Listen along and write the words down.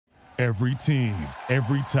Every team,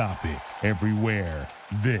 every topic, everywhere.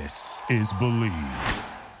 This is Believe.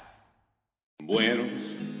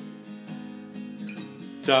 Buenos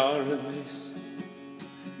tardes,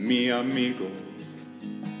 mi amigo.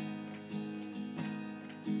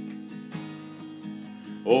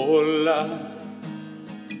 Hola,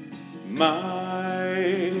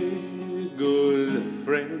 my good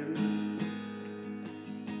friend.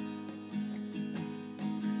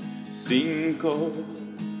 Cinco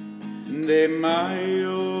de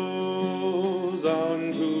Mayo's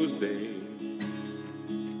on Tuesday,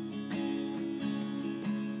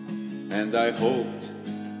 and I hoped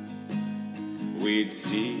we'd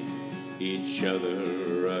see each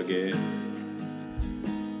other again.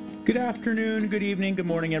 Good afternoon, good evening, good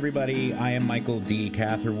morning, everybody. I am Michael D.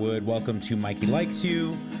 Catherwood. Welcome to Mikey Likes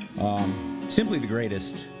You, simply the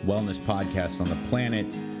greatest wellness podcast on the planet.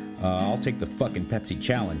 I'll take the fucking Pepsi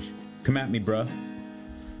challenge. Come at me, bruh.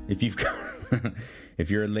 If you've got, if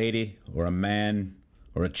you're a lady or a man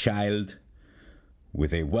or a child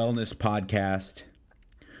with a wellness podcast,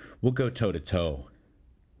 we'll go toe to toe,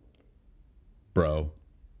 bro.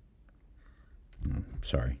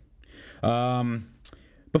 Sorry.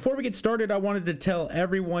 Before we get started, I wanted to tell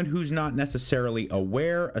everyone who's not necessarily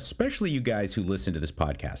aware, especially you guys who listen to this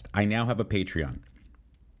podcast, I now have a Patreon.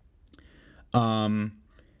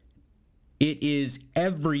 It is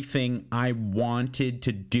everything I wanted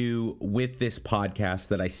to do with this podcast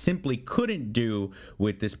that I simply couldn't do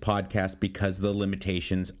with this podcast because the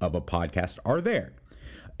limitations of a podcast are there.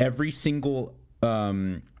 Every single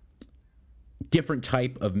different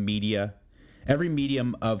type of media, every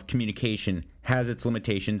medium of communication has its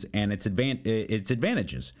limitations and its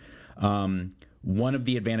advantages. One of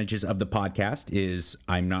the advantages of the podcast is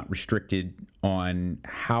I'm not restricted on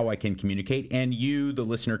how I can communicate, and you, the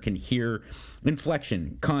listener, can hear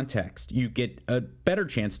inflection, context. You get a better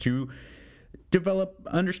chance to develop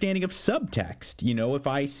understanding of subtext. You know, if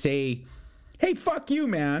I say, hey, fuck you,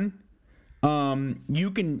 man, you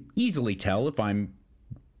can easily tell if I'm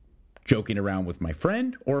joking around with my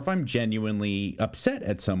friend or if I'm genuinely upset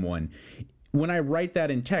at someone. When I write that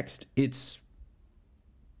in text, it's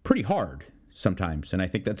pretty hard sometimes, and I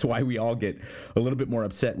think that's why we all get a little bit more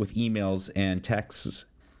upset with emails and texts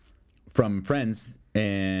from friends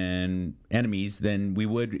and enemies than we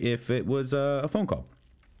would if it was a phone call.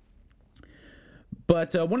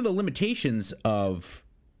 But one of the limitations of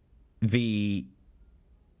the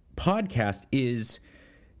podcast is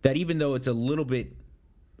that even though it's a little bit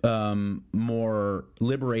more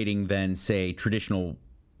liberating than, say, traditional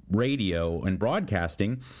radio and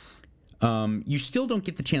broadcasting, you still don't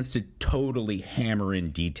get the chance to totally hammer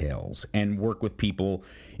in details and work with people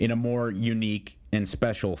in a more unique and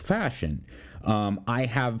special fashion. I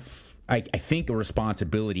think, a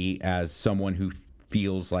responsibility as someone who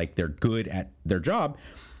feels like they're good at their job.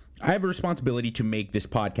 I have a responsibility to make this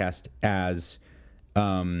podcast as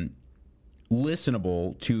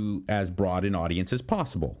listenable to as broad an audience as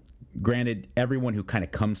possible. Granted, everyone who kind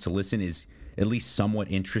of comes to listen is at least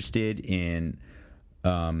somewhat interested in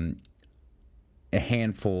a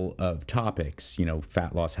handful of topics, you know,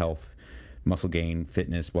 fat loss, health, muscle gain,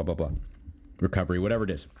 fitness, blah, blah, blah, recovery, whatever it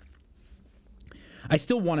is. I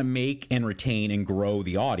still want to make and retain and grow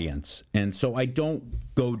the audience. And so I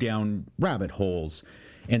don't go down rabbit holes.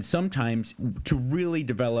 And sometimes to really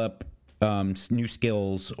develop new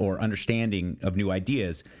skills or understanding of new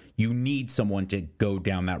ideas, you need someone to go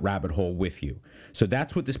down that rabbit hole with you. So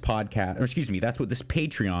that's what this podcast, or excuse me, that's what this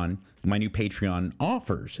Patreon, my new Patreon,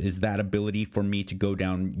 offers, is that ability for me to go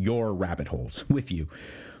down your rabbit holes with you.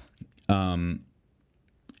 I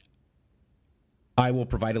will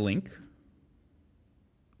provide a link.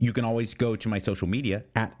 You can always go to my social media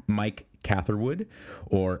at Mike Catherwood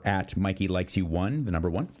or at Mikey Likes You 1, the number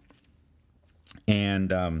 1.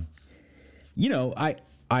 And, you know, I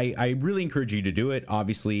really encourage you to do it.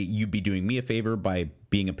 Obviously, you'd be doing me a favor by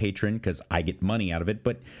being a patron because I get money out of it.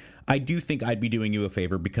 But I do think I'd be doing you a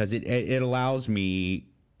favor because it allows me,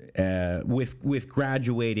 with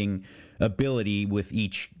graduating ability with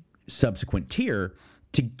each subsequent tier,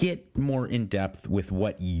 to get more in depth with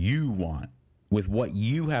what you want, with what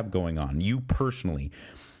you have going on, you personally.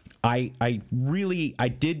 I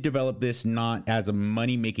did develop this not as a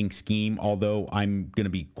money-making scheme, although I'm going to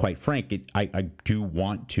be quite frank, I do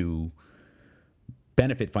want to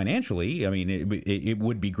benefit financially. I mean, it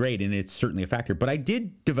would be great, and it's certainly a factor. But I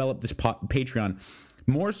did develop this Patreon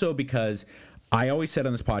more so because I always said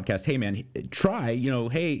on this podcast, hey, man, try, you know,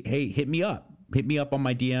 hey, hit me up. Hit me up on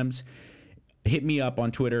my DMs. Hit me up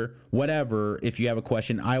on Twitter, whatever. If you have a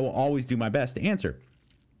question, I will always do my best to answer.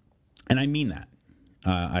 And I mean that.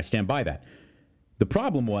 I stand by that. The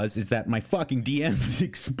problem is that my fucking DMs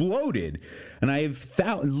exploded, and I have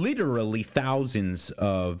literally thousands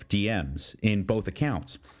of DMs in both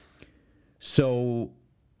accounts. So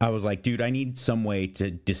I was like, dude, I need some way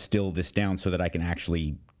to distill this down so that I can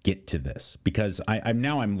actually get to this, because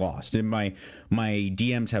I'm lost, and my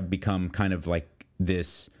DMs have become kind of like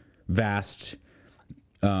this vast,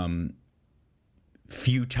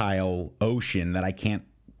 futile ocean that I can't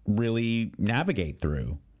really navigate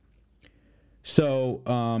through. So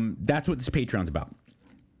that's what this Patreon's about.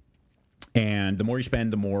 And the more you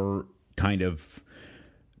spend, the more kind of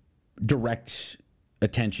direct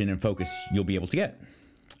attention and focus you'll be able to get.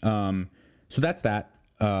 So that's that.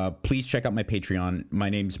 Please check out my Patreon.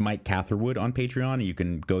 My name's Mike Catherwood on Patreon, and you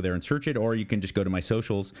can go there and search it, or you can just go to my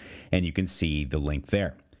socials and you can see the link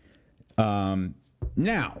there.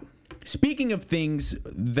 Now, speaking of things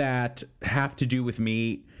that have to do with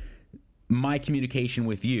me, my communication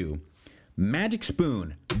with you, Magic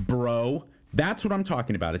Spoon, bro, that's what I'm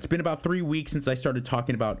talking about. It's been about 3 weeks since I started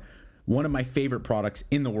talking about one of my favorite products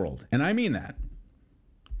in the world, and I mean that.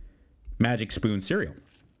 Magic Spoon cereal.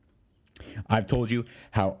 I've told you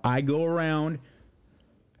how I go around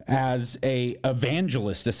as a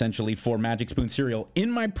evangelist, essentially, for Magic Spoon cereal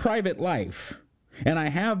in my private life, and I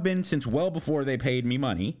have been since well before they paid me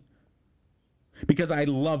money, because I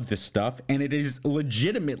love this stuff, and it is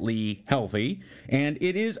legitimately healthy, and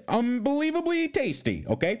it is unbelievably tasty,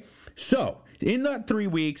 okay? So, in that 3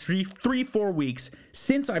 weeks, 4 weeks,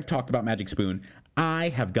 since I've talked about Magic Spoon, I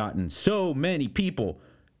have gotten so many people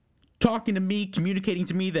talking to me, communicating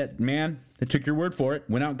to me that, man, I took your word for it,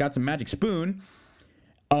 went out and got some Magic Spoon.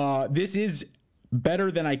 This is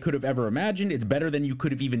better than I could have ever imagined. It's better than you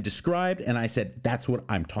could have even described. And I said, that's what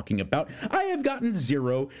I'm talking about. I have gotten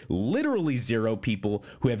literally zero people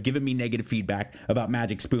who have given me negative feedback about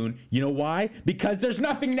Magic Spoon. You know why? Because there's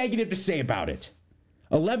nothing negative to say about it.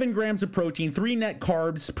 11 grams of protein, 3 net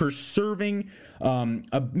carbs per serving,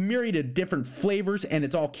 a myriad of different flavors, and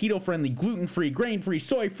it's all keto-friendly, gluten-free, grain-free,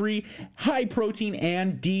 soy-free, high protein,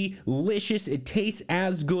 and delicious. It tastes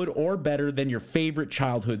as good or better than your favorite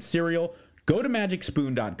childhood cereal. Go to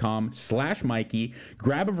magicspoon.com/Mikey,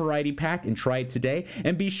 grab a variety pack and try it today,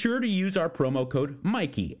 and be sure to use our promo code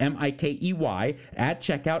Mikey, M-I-K-E-Y, at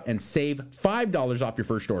checkout and save $5 off your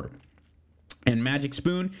first order. And Magic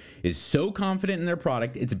Spoon is so confident in their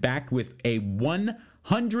product, it's backed with a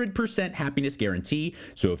 100% happiness guarantee.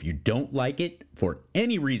 So if you don't like it for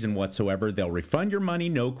any reason whatsoever, they'll refund your money,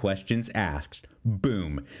 no questions asked.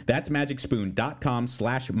 Boom. That's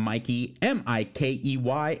magicspoon.com/Mikey,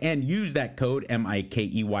 M-I-K-E-Y, and use that code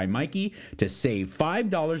M-I-K-E-Y Mikey to save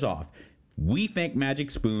 $5 off. We thank Magic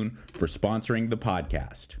Spoon for sponsoring the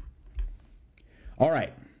podcast. All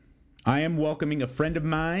right. I am welcoming a friend of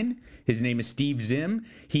mine. His name is Steve Zim.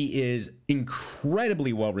 He is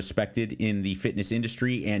incredibly well respected in the fitness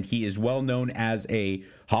industry, and he is well known as a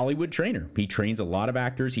Hollywood trainer. He trains a lot of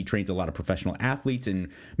actors. He trains a lot of professional athletes in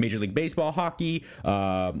Major League Baseball, hockey,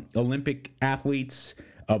 Olympic athletes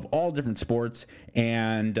of all different sports.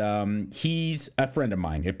 And he's a friend of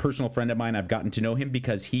mine, a personal friend of mine. I've gotten to know him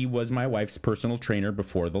because he was my wife's personal trainer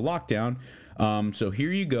before the lockdown. So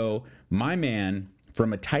here you go, my man,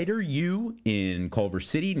 from a tighter U in Culver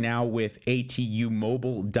City, now with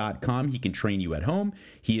ATUmobile.com. He can train you at home.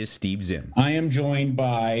 He is Steve Zim. I am joined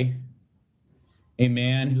by a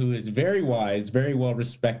man who is very wise, very well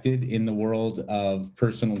respected in the world of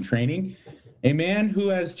personal training. A man who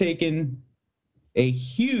has taken a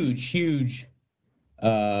huge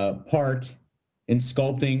part in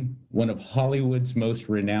sculpting one of Hollywood's most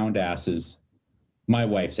renowned asses, my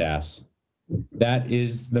wife's ass. That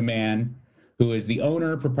is the man who is the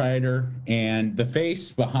owner, proprietor, and the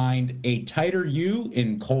face behind A Tighter U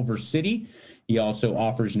in Culver City. He also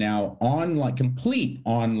offers now complete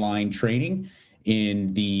online training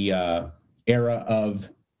in the era of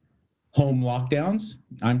home lockdowns.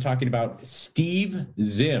 I'm talking about Steve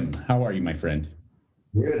Zim. How are you, my friend?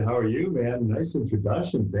 Good. How are you, man? Nice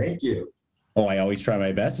introduction. Thank you. Oh, I always try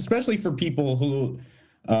my best, especially for people who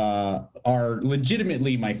are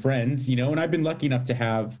legitimately my friends, and I've been lucky enough to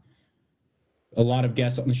have a lot of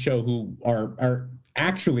guests on the show who are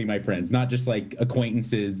actually my friends, not just like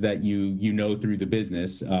acquaintances that you know through the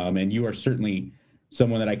business. And you are certainly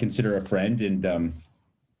someone that I consider a friend. And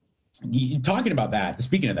talking about that,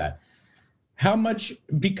 speaking of that, how much,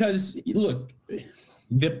 because look,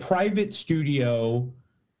 the private studio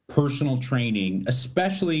personal training,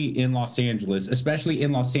 especially in Los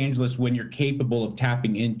Angeles when you're capable of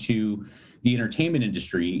tapping into the entertainment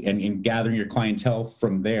industry and gathering your clientele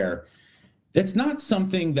from there, that's not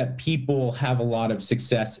something that people have a lot of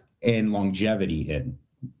success and longevity in.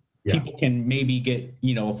 Yeah. people can maybe get,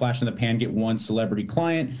 a flash in the pan, get one celebrity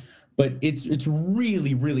client, but it's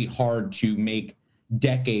really, really hard to make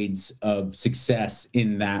decades of success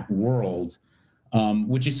in that world,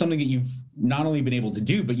 which is something that you've not only been able to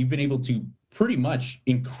do, but you've been able to pretty much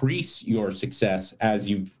increase your success as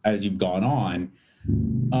you've gone on.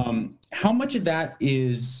 How much of that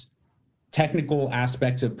is technical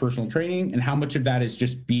aspects of personal training, and how much of that is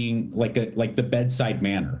just being like the bedside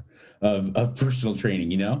manner of personal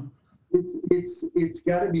training? It's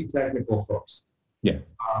got to be technical first. Yeah.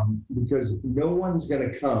 Because no one's going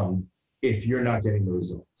to come if you're not getting the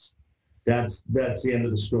results. That's the end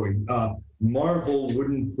of the story. Marvel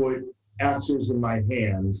wouldn't put actors in my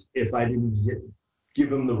hands if I didn't give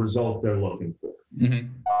them the results they're looking for. Mm-hmm.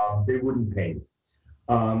 They wouldn't pay me.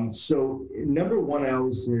 So number one, I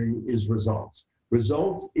always say, is results.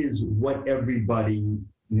 Results is what everybody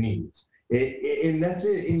needs. And that's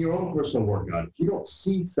it in your own personal workout. If you don't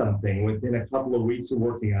see something within a couple of weeks of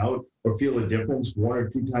working out, or feel a difference 1 or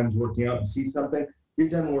 2 times working out and see something, you're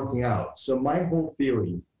done working out. So my whole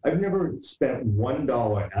theory, I've never spent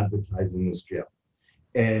 $1 advertising this gym.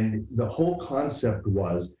 And the whole concept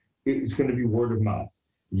was, it's going to be word of mouth.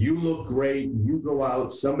 You look great, you go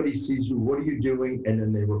out, somebody sees you, what are you doing? And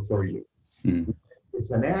then they refer you. Mm.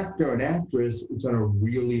 It's an actor, an actress, it's on a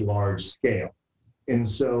really large scale. And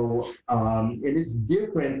so, and it's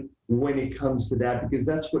different when it comes to that, because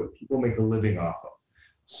that's what people make a living off of.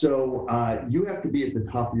 So you have to be at the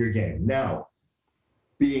top of your game. Now,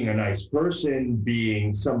 being a nice person,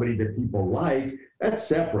 being somebody that people like, that's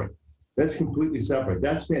separate. That's completely separate.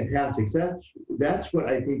 That's fantastic. That's what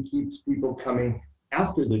I think keeps people coming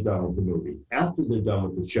after they're done with the movie, after they're done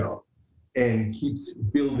with the show, and keeps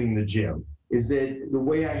building the gym. Is that the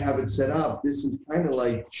way I have it set up? This is kind of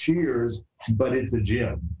like Cheers, but it's a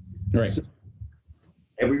gym. Right. So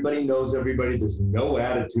everybody knows everybody. There's no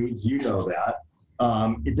attitudes. You know that.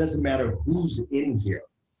 It doesn't matter who's in here.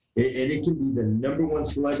 And it can be the number one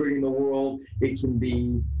celebrity in the world. It can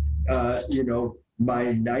be, my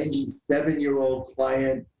 97-year-old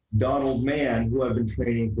client, Donald Mann, who I've been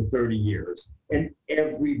training for 30 years. And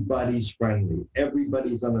everybody's friendly.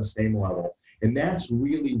 Everybody's on the same level. And that's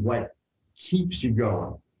really what keeps you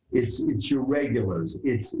going. It's your regulars.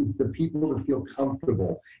 It's the people that feel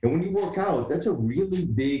comfortable. And when you work out, that's a really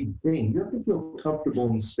big thing. You have to feel comfortable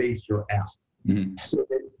in the space you're at. Mm-hmm. So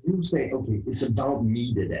that you say, okay, it's about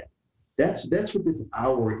me today. That's what this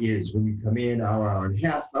hour is when you come in, hour and a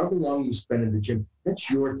half, however long you spend in the gym. That's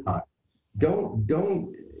your time. Don't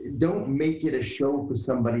make it a show for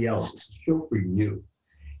somebody else. It's a show for you.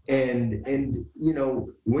 And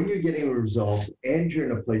when you're getting results and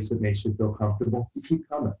you're in a place that makes you feel comfortable, you keep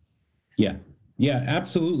coming. Yeah,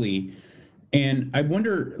 absolutely. And I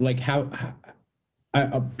wonder, like, how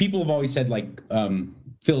people have always said, like,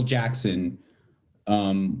 Phil Jackson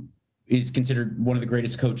is considered one of the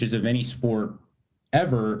greatest coaches of any sport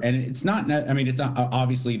ever. And it's not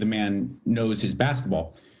obviously the man knows his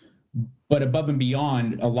basketball, but above and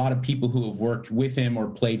beyond, a lot of people who have worked with him or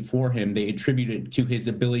played for him, they attribute it to his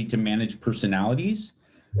ability to manage personalities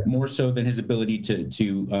more so than his ability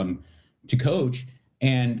to coach.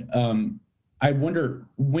 And I wonder,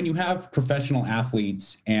 when you have professional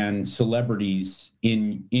athletes and celebrities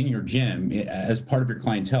in your gym as part of your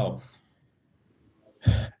clientele,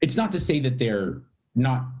 it's not to say that they're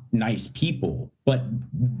not nice people, but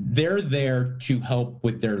they're there to help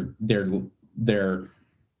with their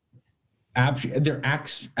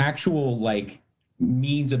actual like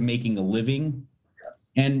means of making a living. Yes.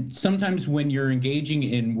 And sometimes when you're engaging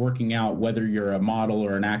in working out, whether you're a model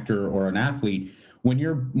or an actor or an athlete, when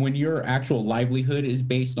your actual livelihood is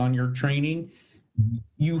based on your training,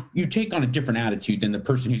 you take on a different attitude than the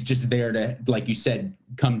person who's just there to, like you said,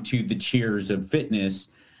 come to the cheers of fitness.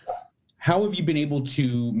 How have you been able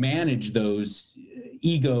to manage those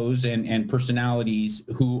egos and personalities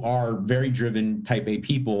who are very driven type A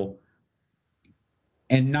people,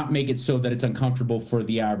 and not make it so that it's uncomfortable for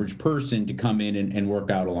the average person to come in and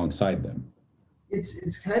work out alongside them?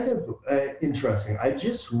 It's kind of interesting. I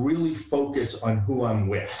just really focus on who I'm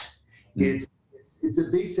with. Mm. It's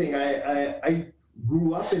a big thing. I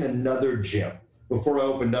grew up in another gym before I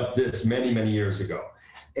opened up this many, many years ago.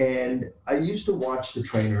 And I used to watch the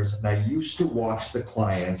trainers and I used to watch the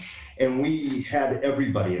clients, and we had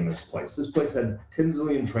everybody in this place. This place had 10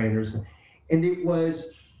 zillion trainers, and it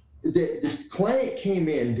was the client came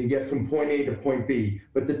in to get from point A to point B,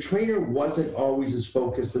 but the trainer wasn't always as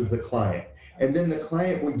focused as the client. And then the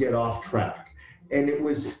client would get off track. And it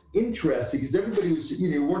was interesting because everybody was,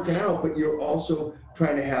 working out, but you're also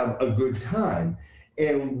trying to have a good time.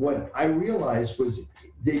 And what I realized was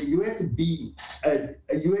that you had to be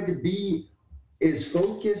as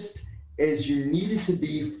focused as you needed to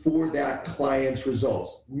be for that client's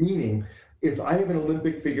results. Meaning, if I have an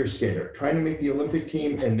Olympic figure skater trying to make the Olympic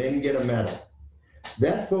team and then get a medal,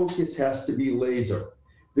 that focus has to be laser.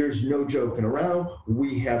 There's no joking around.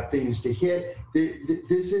 We have things to hit.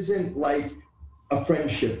 This isn't like a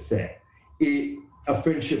friendship thing. A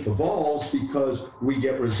friendship evolves because we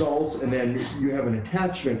get results, and then you have an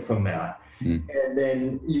attachment from that. And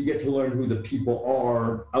then you get to learn who the people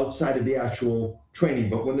are outside of the actual training.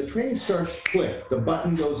 But when the training starts, click, the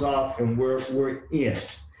button goes off, and we're in.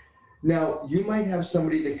 Now, you might have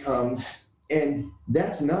somebody that comes, and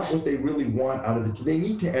that's not what they really want out of it. They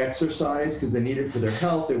need to exercise because they need it for their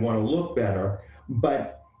health. They want to look better.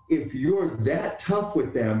 But if you're that tough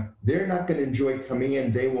with them, they're not going to enjoy coming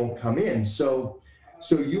in. They won't come in. So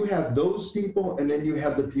you have those people, and then you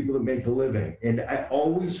have the people that make a living. And I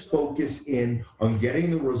always focus in on getting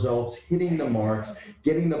the results, hitting the marks,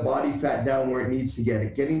 getting the body fat down where it needs to get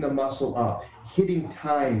it, getting the muscle up, hitting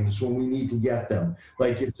times when we need to get them.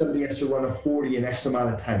 Like if somebody has to run a 40 in X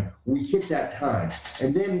amount of time, we hit that time.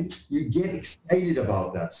 And then you get excited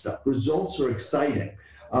about that stuff. Results are exciting.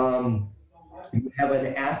 You have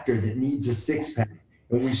an actor that needs a 6-pack.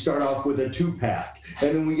 And we start off with a 2-pack,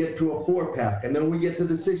 and then we get to a 4-pack, and then we get to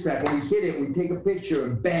the 6-pack, and we hit it, we take a picture,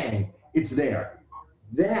 and bang, it's there.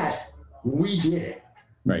 That, we did it.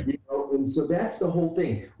 Right. You know? And so that's the whole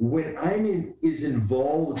thing. When I'm as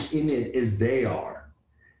involved in it as they are,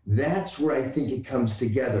 that's where I think it comes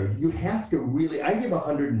together. You have to really, I give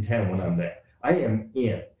 110 when I'm there. I am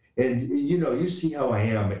in. And, you know, you see how I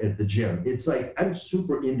am at the gym. It's like, I'm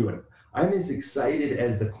super into it. I'm as excited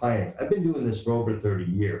as the clients. I've been doing this for over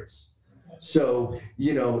 30 years. So,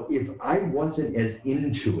 you know, if I wasn't as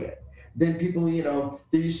into it, then people, you know,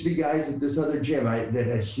 there used to be guys at this other gym that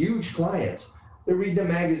had huge clients. They read the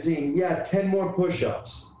magazine, 10 more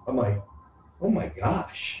push-ups. I'm like, oh my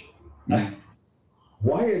gosh,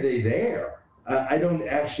 why are they there? I don't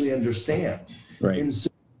actually understand. Right. And so,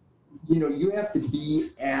 you know, you have to be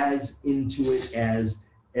as into it as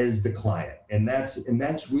the client, and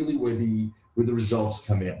that's really where the results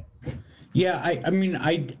come in. Yeah, I mean,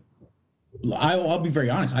 I'll be very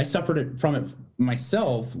honest. I suffered from it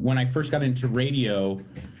myself when I first got into radio.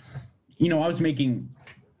 You know, I was making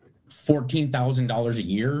 $14,000 a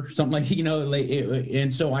year, something like, you know,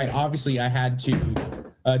 and so I had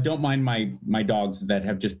to. Don't mind my dogs that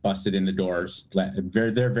have just busted in the doors.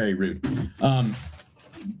 They're very rude.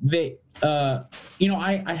 You know,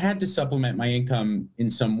 I had to supplement my income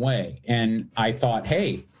in some way. And I thought,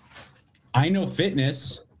 hey, I know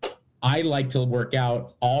fitness. I like to work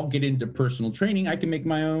out. I'll get into personal training. I can make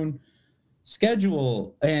my own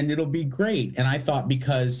schedule and it'll be great. And I thought,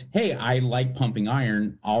 because, hey, I like pumping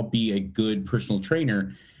iron, I'll be a good personal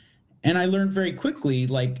trainer. And I learned very quickly,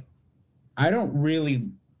 like, I don't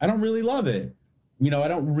really love it. You know, I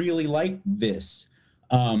don't really like this.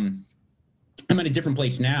 I'm in a different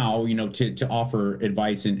place now, you know, to offer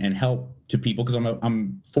advice and help to people, because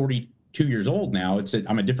I'm 42 years old now.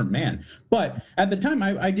 I'm a different man. But at the time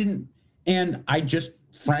I didn't, and I just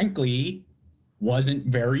frankly wasn't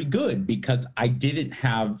very good because I didn't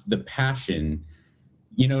have the passion,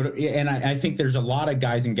 you know. And I think there's a lot of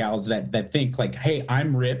guys and gals that think like, hey,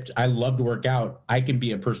 I'm ripped, I love to work out, I can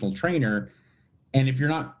be a personal trainer. And if you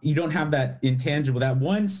don't have that intangible, that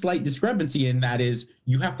one slight discrepancy in that is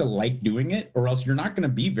you have to like doing it, or else you're not going to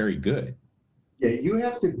be very good. Yeah, you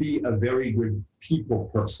have to be a very good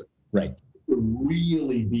people person. Right. To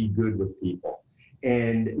really be good with people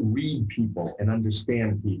and read people and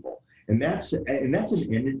understand people. And that's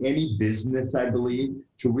in any business, I believe.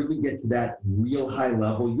 To really get to that real high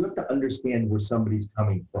level, you have to understand where somebody's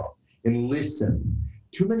coming from and listen.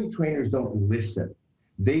 Too many trainers don't listen.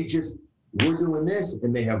 They just, we're doing this,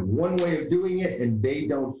 and they have one way of doing it, and they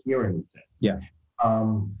don't hear anything. Yeah.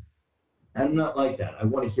 I'm not like that. I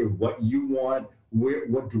want to hear what you want,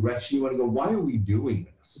 what direction you want to go. Why are we doing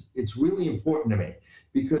this? It's really important to me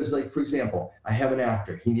because, like, for example, I have an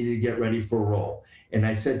actor. He needed to get ready for a role. And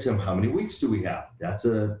I said to him, how many weeks do we have? That's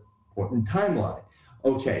an important timeline.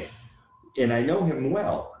 Okay. And I know him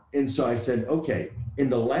well. And so I said, okay, in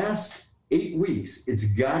the last 8 weeks, it's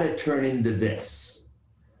got to turn into this.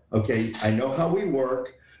 Okay, I know how we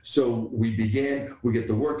work. So we begin, we get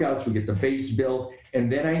the workouts, we get the base built,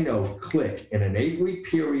 and then I know, click, in an 8-week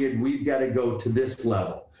period, we've got to go to this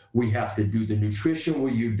level. We have to do the nutrition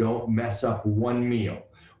where you don't mess up one meal.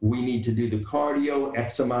 We need to do the cardio,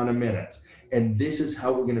 X amount of minutes. And this is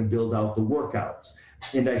how we're going to build out the workouts.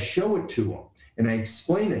 And I show it to them, and I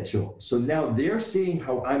explain it to them. So now they're seeing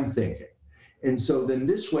how I'm thinking. And so then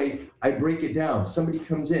this way I break it down. Somebody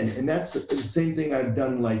comes in, and that's the same thing I've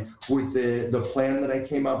done like with the plan that I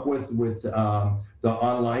came up with the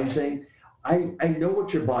online thing. I know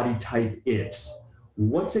what your body type is.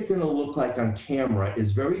 What's it going to look like on camera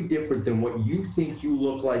is very different than what you think you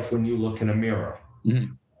look like when you look in a mirror.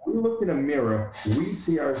 Mm-hmm. We look in a mirror, we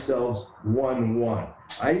see ourselves 1-1.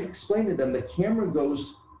 I explained to them the camera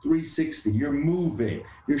goes 360. You're moving,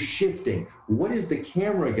 you're shifting. What is the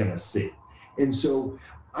camera going to see? And so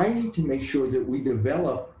I need to make sure that we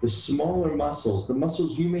develop the smaller muscles, the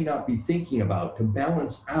muscles you may not be thinking about, to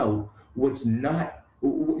balance out what's not,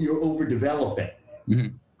 you're overdeveloping. Mm-hmm.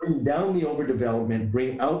 Bring down the overdevelopment,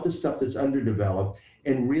 bring out the stuff that's underdeveloped,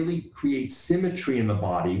 and really create symmetry in the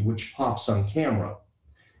body, which pops on camera.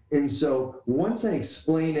 And so once I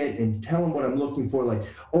explain it and tell them what I'm looking for, like,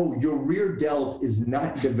 oh, your rear delt is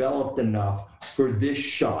not developed enough for this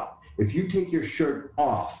shot. If you take your shirt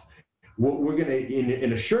off, what we're gonna,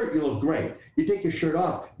 in a shirt, you look great. You take your shirt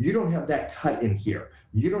off, you don't have that cut in here.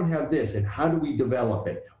 You don't have this, and how do we develop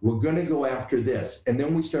it? We're gonna go after this. And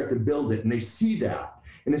then we start to build it, and they see that.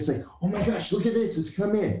 And it's like, oh my gosh, look at this, it's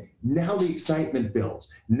come in. Now the excitement builds.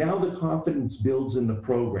 Now the confidence builds in the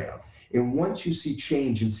program. And once you see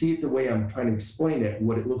change and see it the way I'm trying to explain it,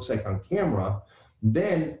 what it looks like on camera,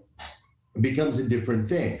 then it becomes a different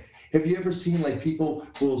thing. Have you ever seen like people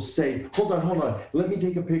will say, hold on, let me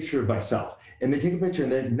take a picture of myself. And they take a picture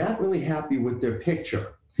and they're not really happy with their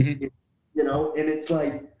picture. Mm-hmm. You know, and it's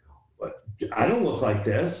like, I don't look like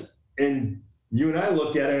this. And you and I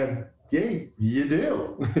look at him, yeah, you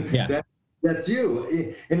do. Yeah. That's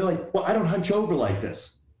you. And they're like, well, I don't hunch over like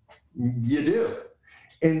this. You do.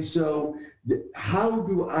 And so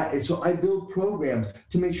so I build programs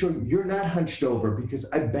to make sure you're not hunched over, because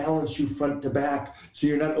I balance you front to back so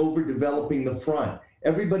you're not overdeveloping the front.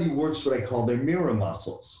 Everybody works what I call their mirror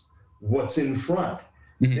muscles. What's in front.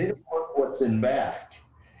 Mm-hmm. They don't want what's in back.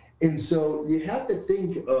 And so you have to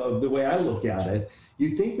think of the way I look at it.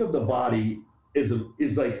 You think of the body is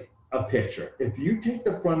like a picture. If you take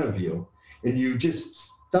the front of you and you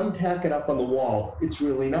just thumbtack it up on the wall, it's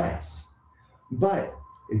really nice. But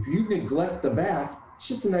if you neglect the back, it's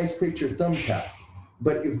just a nice picture thumbtack.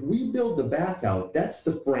 But if we build the back out, that's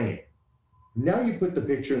the frame. Now you put the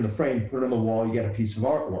picture in the frame, put it on the wall, you get a piece of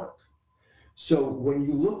artwork. So when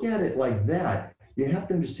you look at it like that, you have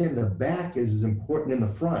to understand the back is as important in the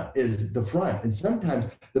front as the front. And sometimes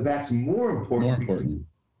the back's more important. Because the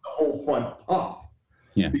whole front up.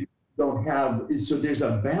 Yeah. Because you don't have, so there's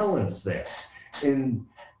a balance there. And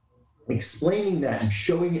explaining that and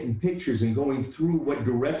showing it in pictures and going through what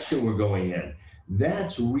direction we're going in,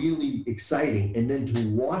 that's really exciting. And then to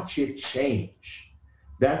watch it change,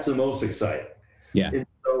 that's the most exciting. Yeah. And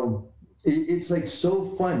so it's like so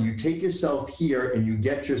fun. You take yourself here and you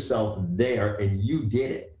get yourself there, and you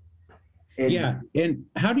did it. And yeah. And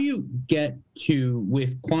how do you get to,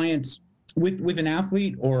 with clients, with an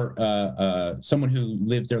athlete or someone who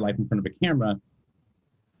lives their life in front of a camera,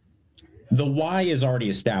 the why is already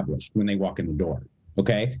established when they walk in the door.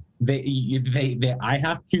 Okay, I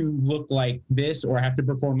have to look like this, or I have to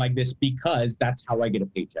perform like this, because that's how I get a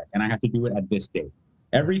paycheck, and I have to do it at this date.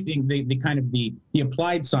 Everything, the kind of the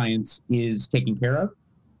applied science is taken care of.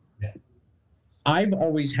 Yeah. I've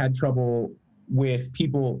always had trouble with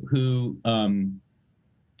people who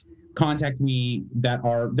contact me that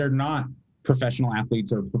they're not professional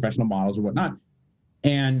athletes or professional models or whatnot,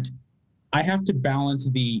 and I have to balance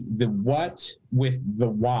the what with the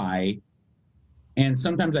why, and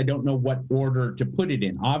sometimes I don't know what order to put it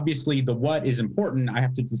in. Obviously, the what is important.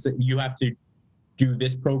 You have to do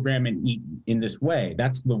this program and eat in this way.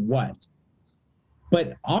 That's the what.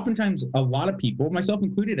 But oftentimes, a lot of people, myself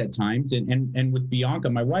included at times, and with Bianca,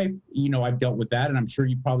 my wife, I've dealt with that, and I'm sure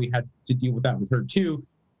you probably had to deal with that with her too.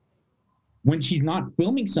 When she's not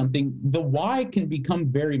filming something, the why can become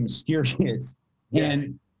very mysterious. Yeah.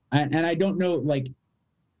 And I don't know, like,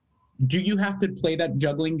 do you have to play that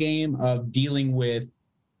juggling game of dealing with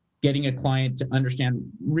getting a client to understand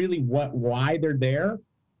really why they're there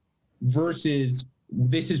versus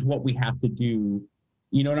this is what we have to do?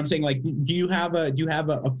 You know what I'm saying? Like, do you have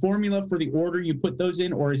a formula for the order you put those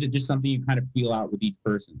in, or is it just something you kind of feel out with each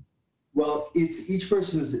person? Well, it's each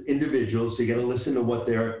person's individual, so you got to listen to what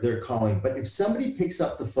they're calling. But if somebody picks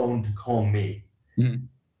up the phone to call me, mm-hmm.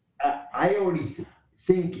 I already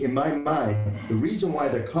think in my mind, the reason why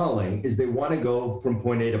they're calling is they want to go from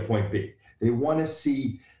point A to point B. They want to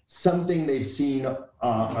see something they've seen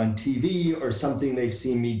on TV or something they've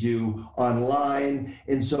seen me do online.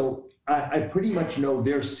 And so I pretty much know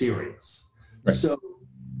they're serious. Right. So,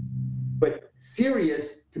 but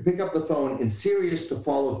serious to pick up the phone and serious to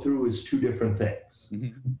follow through is two different things.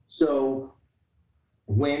 Mm-hmm. So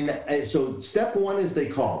step one is they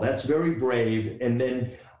call. That's very brave. And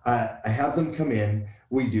then I have them come in.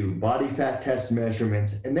 We do body fat test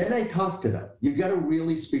measurements, and then I talk to them. You got to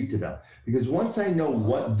really speak to them, because once I know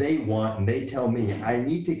what they want and they tell me, I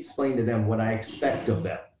need to explain to them what I expect of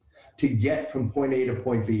them to get from point A to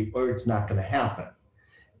point B, or it's not going to happen.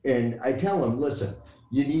 And I tell them, listen,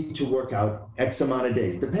 you need to work out X amount of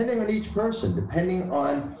days, depending on each person, depending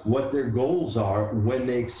on what their goals are when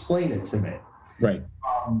they explain it to me. Right.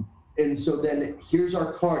 And so then here's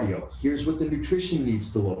our cardio. Here's what the nutrition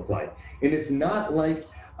needs to look like. And it's not like,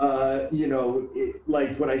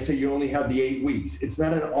 like when I say you only have the 8 weeks, it's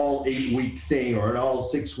not an all 8-week thing or an all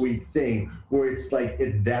 6-week thing where it's like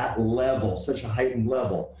at that level, such a heightened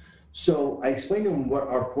level. So I explain to them what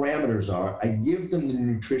our parameters are. I give them the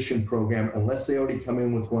nutrition program unless they already come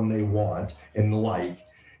in with one they want and like.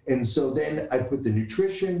 And so then I put the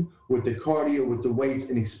nutrition with the cardio, with the weights,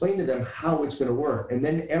 and explain to them how it's going to work. And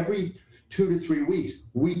then every 2 to 3 weeks,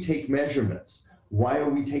 we take measurements. Why are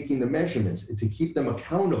we taking the measurements? It's to keep them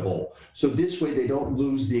accountable. So this way they don't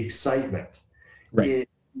lose the excitement. Right.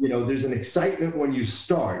 There's an excitement when you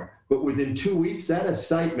start, but within 2 weeks, that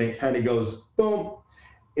excitement kind of goes boom.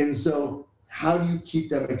 And so how do you keep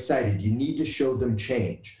them excited? You need to show them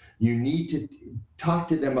change. You need to talk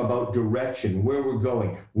to them about direction, where we're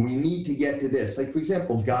going. We need to get to this. Like, for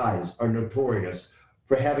example, guys are notorious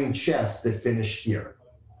for having chests that finish here.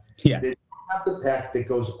 Yeah. They have the pec that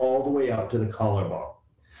goes all the way out to the collarbone.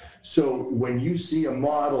 So when you see a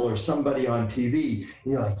model or somebody on TV,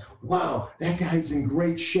 you're like, wow, that guy's in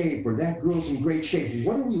great shape, or that girl's in great shape.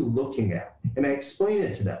 What are we looking at? And I explain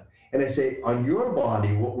it to them. And I say, on your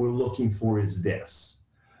body, what we're looking for is this.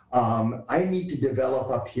 I need to develop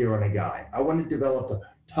up here on a guy. I want to develop the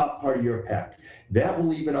top part of your pec. That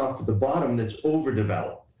will even off at the bottom that's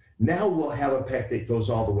overdeveloped. Now we'll have a pec that goes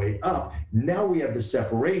all the way up. Now we have the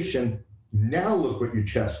separation. Now look what your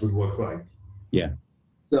chest would look like. Yeah.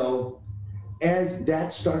 So as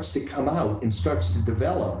that starts to come out and starts to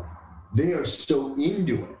develop, they are so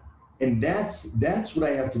into it. And that's what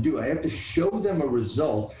I have to do. I have to show them a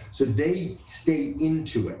result so they stay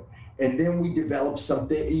into it. And then we develop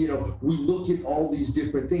something, we look at all these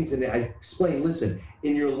different things, and I explain, listen,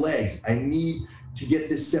 in your legs, I need to get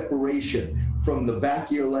this separation from the back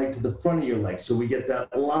of your leg to the front of your leg, so we get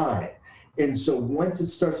that line. And so once it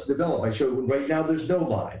starts to develop, I show right now there's no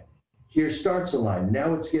line. Here starts a line.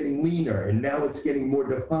 Now it's getting leaner, and now it's getting more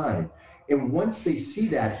defined. And once they see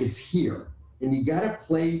that, it's here. And you got to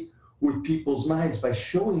play with people's minds by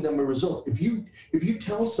showing them a result. If you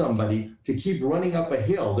tell somebody to keep running up a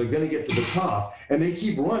hill, they're going to get to the top, and they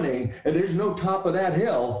keep running, and there's no top of that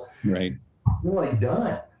hill. Right. They're like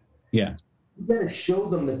done. Yeah. You got to show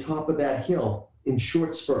them the top of that hill in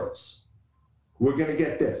short spurts. We're going to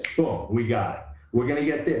get this. Boom, we got it. We're going to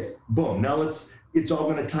get this. Boom. Now it's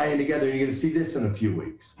all going to tie in together. You're going to see this in a few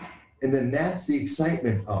weeks. And then that's the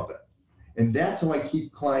excitement of it. And that's how I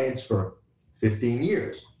keep clients for 15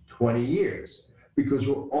 years. 20 years, because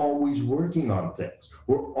we're always working on things.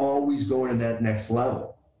 We're always going to that next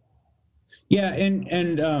level. Yeah, and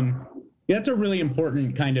that's a really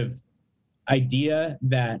important kind of idea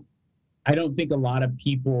that I don't think a lot of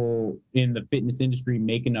people in the fitness industry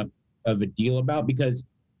make enough of a deal about, because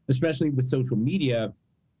especially with social media,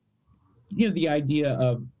 the idea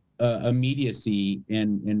of immediacy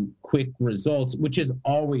and quick results, which has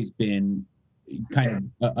always been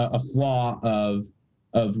kind of a flaw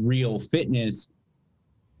of real fitness,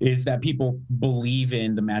 is that people believe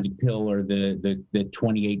in the magic pill or the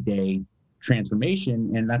 28-day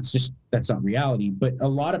transformation, and that's not reality. But a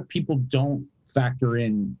lot of people don't factor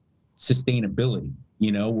in sustainability.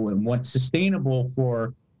 And what's sustainable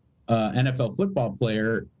for an NFL football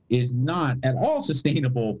player is not at all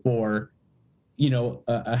sustainable for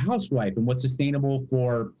a housewife, and what's sustainable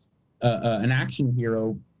for an action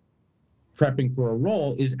hero prepping for a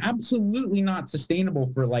role is absolutely not sustainable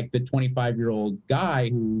for like the 25-year-old guy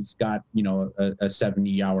who's got, a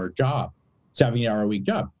 70-hour-a-week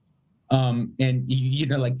job. And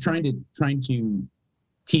like trying to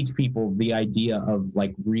teach people the idea of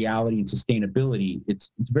like reality and sustainability,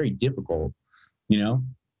 it's very difficult, It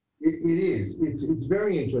is. It's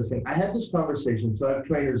very interesting. I had this conversation, so I have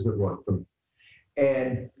trainers that work for me,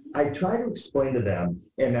 and I try to explain to them,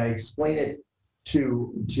 and I explain it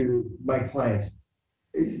to my clients.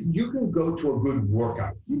 You can go to a good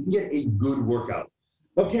workout. You can get a good workout.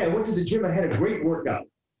 Okay, I went to the gym. I had a great workout.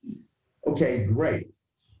 Okay, great.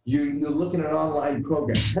 You're looking at an online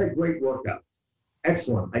program. I had a great workout.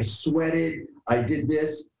 Excellent. I sweated. I did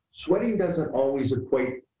this. sweating doesn't always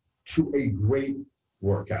equate to a great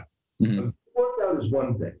workout. Mm-hmm. A good workout is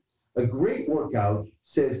one thing. A great workout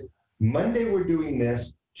says, Monday we're doing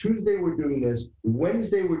this, Tuesday we're doing this,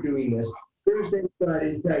 Wednesday we're doing this, Thursday,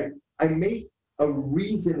 Friday, Saturday. I make a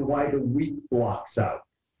reason why the week blocks out.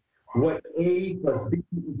 What A plus B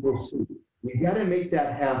equals C. You got to make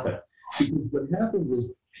that happen. Because what happens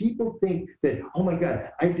is people think that, oh my God,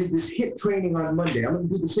 I did this HIIT training on Monday. I'm going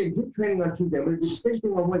to do the same HIIT training on Tuesday. I'm going to do the same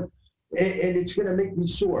thing on Wednesday. And it's going to make me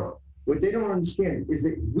sore. What they don't understand is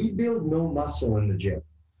that we build no muscle in the gym.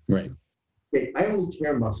 Right. Okay, I only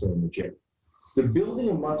tear muscle in the gym. The building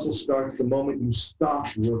of muscle starts the moment you stop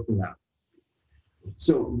working out.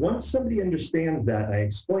 So once somebody understands that, and I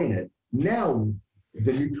explain it, now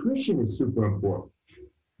the nutrition is super important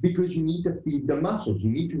because you need to feed the muscles. You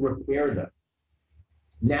need to repair them.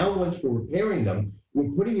 Now, once we're repairing them,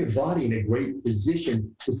 we're putting your body in a great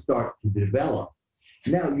position to start to develop.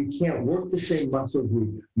 Now, you can't work the same muscle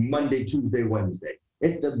group Monday, Tuesday, Wednesday.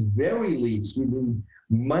 At the very least, you need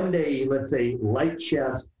Monday, let's say, light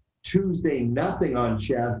chest, Tuesday, nothing on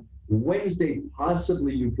chest, Wednesday,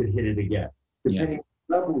 possibly you could hit it again, depending on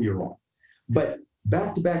what level you're on. But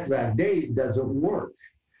back-to-back days doesn't work.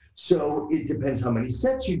 So it depends how many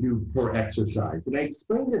sets you do per exercise. And I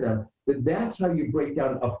explained to them that that's how you break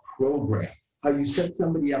down a program, how you set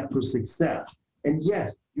somebody up for success. And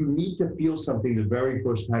yes, you need to feel something the very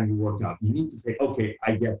first time you work out. You need to say, okay,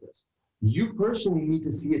 I get this. You personally need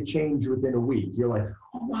to see a change within a week. You're like,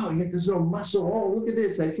 oh, wow, I get this little muscle. Oh, look at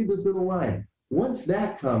this. I see this little line. Once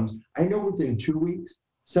that comes, I know within 2 weeks,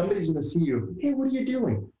 somebody's going to see you. Hey, what are you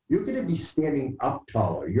doing? You're going to be standing up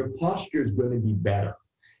taller. Your posture is going to be better.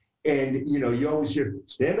 And, you know, you always hear,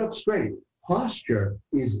 stand up straight. Posture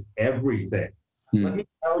is everything. Let me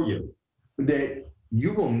tell you that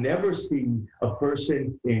you will never see a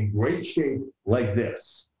person in great shape like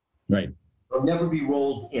this. Right. They'll never be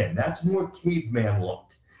rolled in. That's more caveman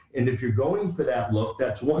look. And if you're going for that look,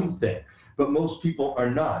 that's one thing. But most people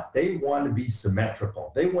are not. They want to be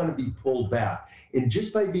symmetrical. They want to be pulled back. And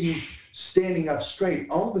just by being standing up straight,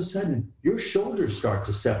 all of a sudden, your shoulders start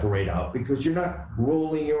to separate out because you're not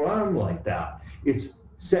rolling your arm like that. It's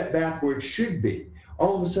set back where it should be.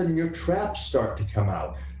 All of a sudden, your traps start to come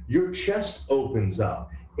out. Your chest opens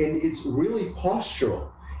up. And it's really postural.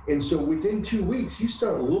 And so within 2 weeks, you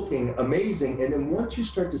start looking amazing. And then once you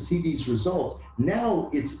start to see these results, now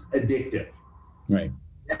it's addictive. Right.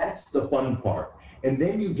 That's the fun part. And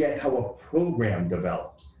then you get how a program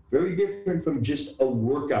develops. Very different from just a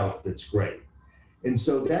workout that's great. And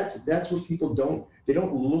so that's what people don't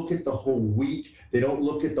look at the whole week. They don't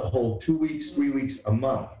look at the whole 2 weeks, 3 weeks, a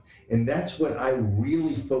month. And that's what I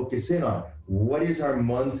really focus in on. What is our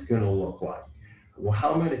month going to look like? Well,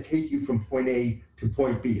 how am I going to take you from point A to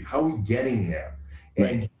point B? How are we getting there?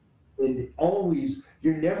 Right. And always,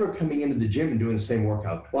 you're never coming into the gym and doing the same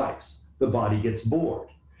workout twice. The body gets bored.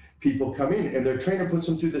 People come in and their trainer puts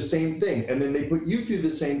them through the same thing, and then they put you through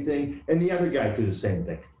the same thing and the other guy through the same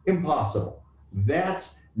thing. Impossible.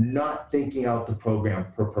 That's not thinking out the program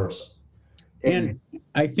per person. And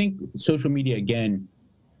I think social media, again,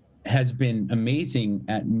 has been amazing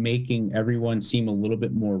at making everyone seem a little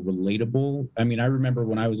bit more relatable. I mean, I remember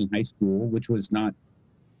when I was in high school, which was not,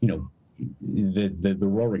 you know, the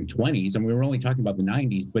roaring 20s, and we were only talking about the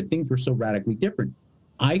 90s, but things were so radically different.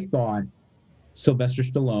 I thought Sylvester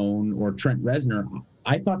Stallone or Trent Reznor,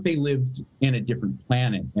 I thought they lived in a different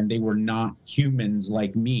planet and they were not humans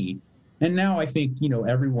like me. And now I think, you know,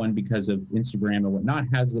 everyone, because of Instagram and whatnot,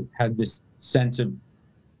 has this sense of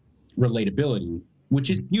relatability, which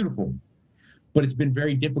is beautiful. But it's been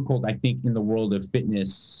very difficult, I think, in the world of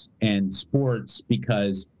fitness and sports,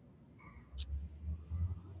 because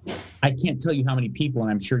I can't tell you how many people,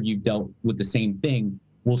 and I'm sure you've dealt with the same thing,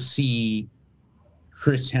 will see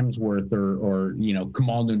Chris Hemsworth or you know,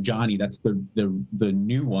 Kamal Nanjiani. That's the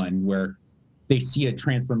new one, where they see a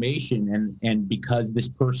transformation, and because this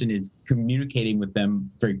person is communicating with them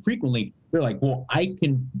very frequently, they're like, well, I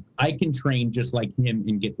can train just like him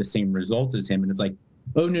and get the same results as him. And it's like,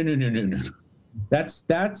 oh, no. That's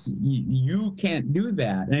you can't do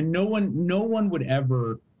that. And no one would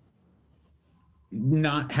ever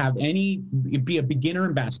not have be a beginner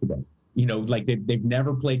in basketball. You know, like they've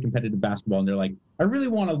never played competitive basketball, and they're like, I really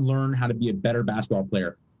want to learn how to be a better basketball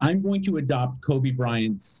player. I'm going to adopt Kobe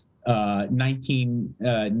Bryant's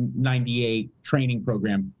 1998 training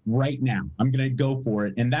program right now. I'm going to go for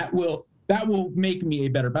it, and that will make me a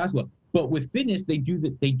better basketball. But with fitness, they do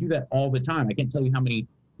that all the time. I can't tell you how many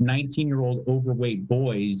 19-year-old overweight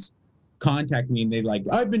boys contact me and they like,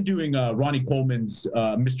 I've been doing Ronnie Coleman's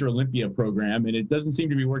Mr. Olympia program and it doesn't seem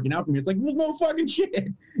to be working out for me. It's like, well, no fucking shit,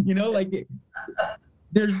 you know, like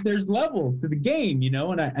there's levels to the game, you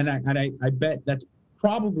know, and I bet that's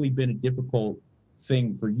probably been a difficult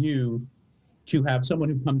thing for you to have someone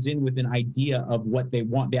who comes in with an idea of what they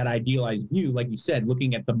want, that idealized view, like you said,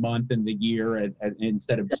 looking at the month and the year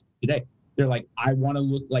instead of just today. They're like, I want to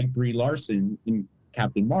look like Brie Larson in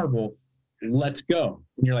Captain Marvel. Let's go.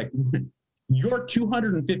 And you're like, you're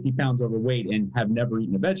 250 pounds overweight and have never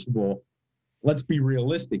eaten a vegetable. Let's be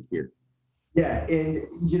realistic here. Yeah. And,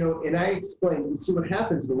 you know, and I explain, see what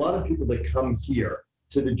happens, a lot of people that come here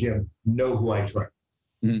to the gym know who I train.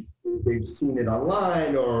 Mm-hmm. They've seen it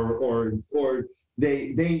online or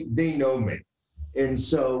they know me. And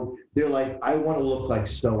so they're like, I want to look like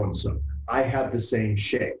so-and-so. I have the same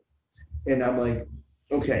shape. And I'm like,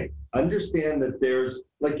 okay, understand that there's,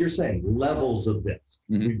 like you're saying, levels of this.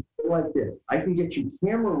 Mm-hmm. We do like this. I can get you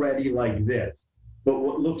camera ready like this, but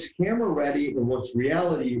what looks camera ready and what's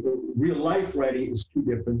reality, real life ready is two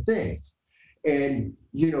different things. And,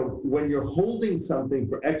 you know, when you're holding something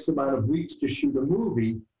for X amount of weeks to shoot a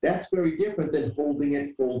movie, that's very different than holding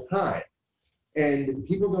it full time. And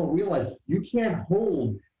people don't realize you can't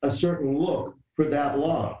hold a certain look for that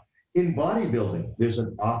long. In bodybuilding, there's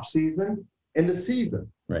an off season and a season.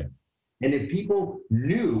 Right. And if people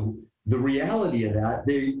knew the reality of that,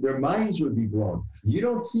 their minds would be blown. You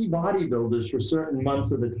don't see bodybuilders for certain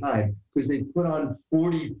months of the time because they put on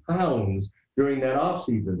 40 pounds during that off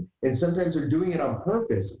season. And sometimes they're doing it on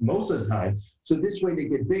purpose most of the time. So this way they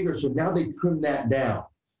get bigger. So now they trim that down.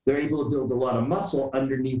 They're able to build a lot of muscle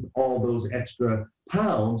underneath all those extra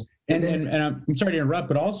pounds. And I'm sorry to interrupt,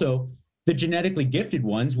 but also the genetically gifted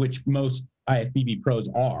ones, which most IFBB pros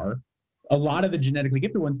are, a lot of the genetically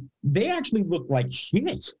gifted ones, they actually look like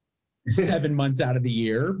shit 7 months out of the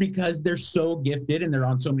year because they're so gifted and they're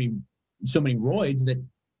on so many roids that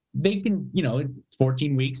they can, you know,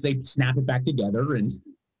 14 weeks, they snap it back together.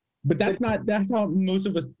 But that's how most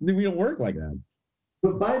of us, we don't work like that.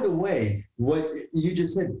 But by the way, what you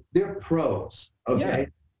just said, they're pros, okay? Yeah.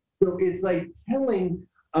 So it's like telling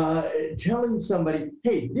somebody,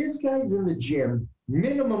 hey, this guy's in the gym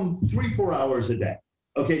minimum 3-4 hours a day,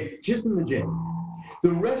 okay, just in the gym.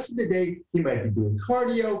 The rest of the day, he might be doing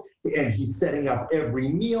cardio, and he's setting up every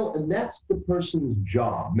meal, and that's the person's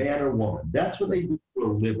job, man or woman. That's what they do for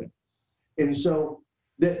a living. And so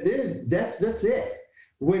that's it.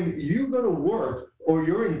 When you go to work or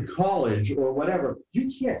you're in college or whatever,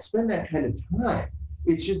 you can't spend that kind of time.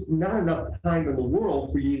 It's just not enough time in the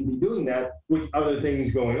world for you to be doing that with other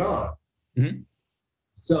things going on. Mm-hmm.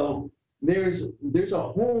 So there's a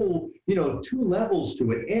whole, you know, 2 levels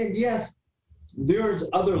to it. And yes, there's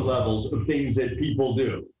other levels of things that people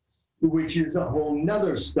do, which is a whole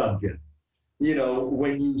nother subject. You know,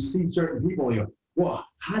 when you see certain people, you go, well,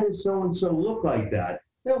 how does so-and-so look like that?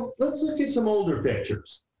 Now, let's look at some older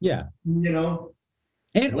pictures. Yeah. You know?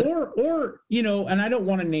 And or you know, and I don't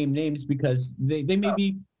want to name names because they may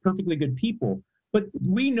be perfectly good people, but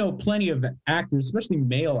we know plenty of actors, especially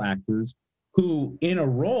male actors, who in a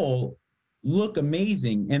role look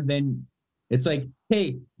amazing. And then it's like,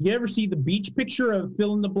 hey, you ever see the beach picture of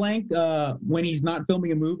fill in the blank when he's not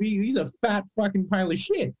filming a movie? He's a fat fucking pile of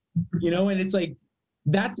shit, you know? And it's like,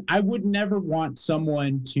 I would never want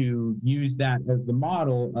someone to use that as the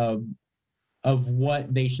model of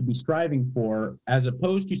what they should be striving for, as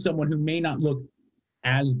opposed to someone who may not look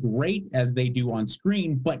as great as they do on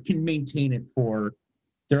screen, but can maintain it for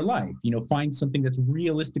their life. You know, find something that's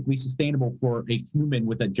realistically sustainable for a human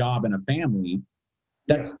with a job and a family.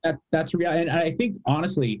 That's real. And I think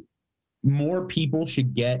honestly, more people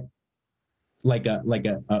should get like a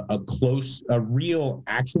real,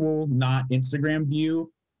 actual, not Instagram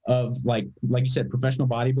view of like you said, professional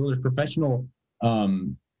bodybuilders, professional,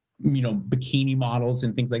 you know, bikini models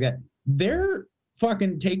and things like that. They're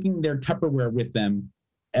fucking taking their Tupperware with them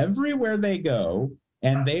everywhere they go,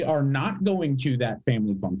 and they are not going to that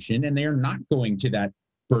family function, and they are not going to that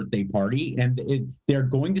birthday party, and they're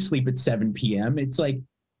going to sleep at 7 p.m. It's like,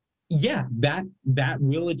 yeah, that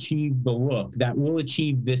will achieve the look, that will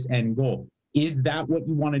achieve this end goal. Is that what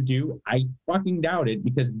you want to do? I fucking doubt it,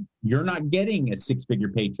 because you're not getting a 6-figure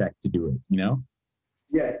paycheck to do it, you know?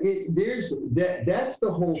 Yeah, that's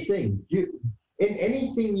the whole thing. In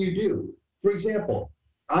anything you do, for example,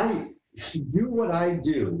 I do what I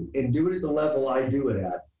do and do it at the level I do it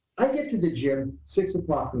at. I get to the gym 6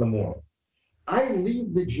 o'clock in the morning. I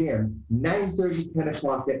leave the gym 9:30, 10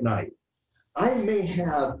 o'clock at night. I may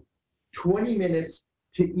have 20 minutes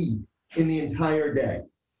to eat in the entire day.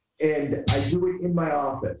 And I do it in my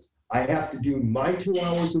office. I have to do my 2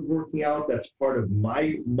 hours of working out. That's part of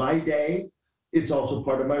my day. It's also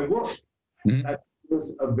part of my work. Mhm. I've done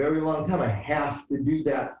this a very long time. I have to do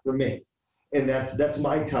that for me. And that's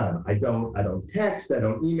my time. I don't text, I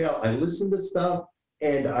don't email, I listen to stuff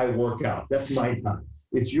and I work out. That's my time.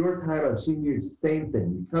 It's your time. I've seen you, it's the same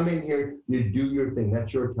thing. You come in here, you do your thing.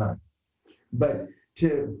 That's your time. But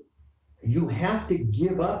you have to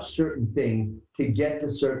give up certain things to get to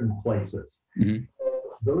certain places. Mhm.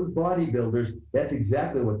 Those bodybuilders, that's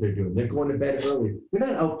exactly what they're doing. They're going to bed early. They're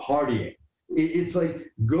not out partying. It's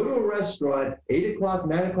like, go to a restaurant, 8 o'clock,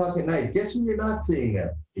 9 o'clock at night. Guess who you're not seeing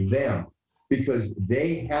it? Them. Because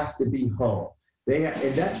they have to be home.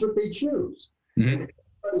 And that's what they choose. Mhm.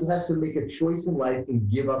 Everybody has to make a choice in life and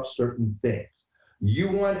give up certain things.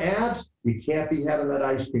 You want abs? You can't be having that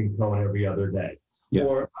ice cream cone every other day. Yeah.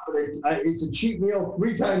 Or it's a cheat meal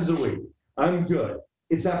 3 times a week. I'm good.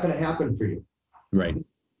 It's not going to happen for you. Right.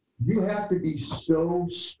 You have to be so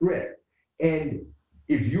strict. And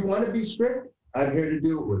if you want to be strict, I'm here to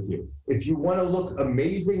do it with you. If you want to look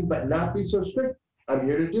amazing but not be so strict, I'm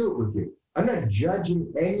here to do it with you. I'm not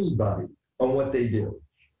judging anybody on what they do.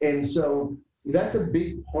 And so that's a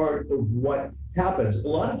big part of what happens. A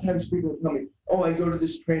lot of times people tell me, oh, I go to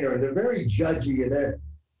this trainer and they're very judgy, and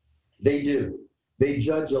they do. They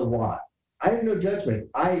judge a lot. I have no judgment.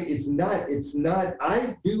 I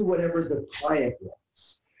do whatever the client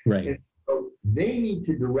wants. Right. And so they need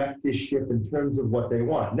to direct this ship in terms of what they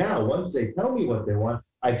want. Now, once they tell me what they want,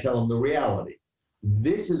 I tell them the reality.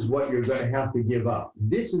 This is what you're going to have to give up.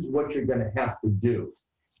 This is what you're going to have to do.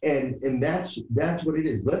 And that's what it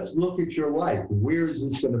is. Let's look at your life. Where is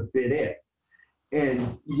this going to fit in?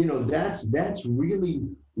 And, that's really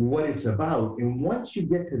what it's about. And once you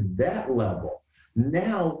get to that level,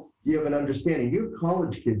 now you have an understanding. You have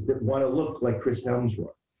college kids that want to look like Chris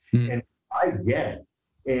Hemsworth. Mhm. And I get it.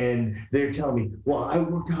 And they're telling me, well, I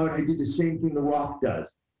worked out, I did the same thing The Rock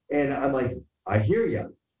does. And I'm like, I hear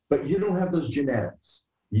you, but you don't have those genetics.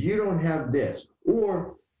 You don't have this.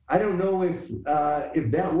 Or I don't know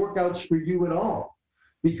if that workout's for you at all,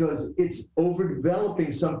 because it's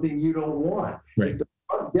overdeveloping something you don't want. Right. If the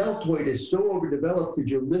deltoid is so overdeveloped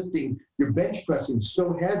because you're bench pressing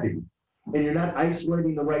so heavy, and you're not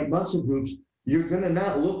isolating the right muscle groups, you're going to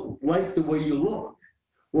not look like the way you look.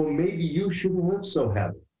 Well, maybe you shouldn't live so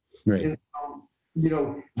heavy. Right.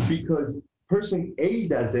 And, because person A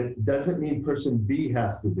does it, doesn't mean person B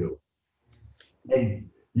has to do it. And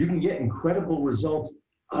you can get incredible results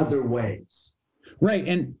other ways. Right.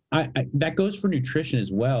 And I that goes for nutrition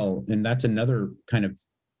as well. And that's another kind of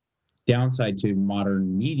downside to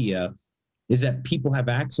modern media, is that people have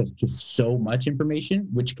access to so much information,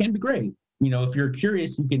 which can be great. If you're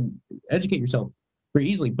curious, you can educate yourself very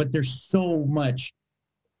easily, but there's so much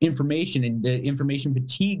information, and the information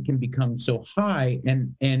fatigue can become so high.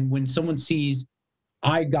 And when someone sees,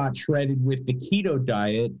 I got shredded with the keto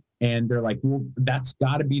diet, and they're like, well, that's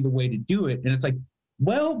got to be the way to do it. And it's like,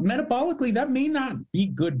 well, metabolically, that may not be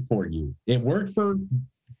good for you. It worked for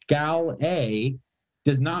gal A,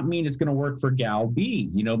 does not mean it's going to work for gal B.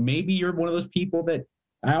 Maybe you're one of those people that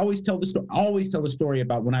I always tell the story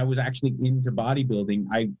about when I was actually into bodybuilding.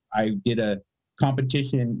 I did a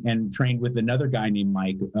competition and trained with another guy named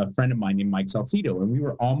Mike, a friend of mine named Mike Salcido, and we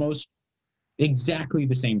were almost exactly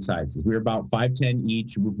the same sizes. We were about 5'10"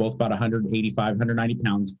 each. We were both about 185, 190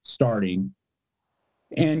 pounds starting.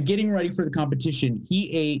 And getting ready for the competition,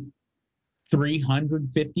 he ate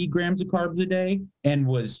 350 grams of carbs a day and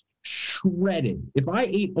was shredded. If I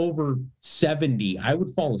ate over 70, I would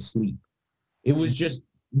fall asleep. It was just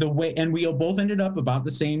the way, and we both ended up about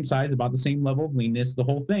the same size, about the same level of leanness, the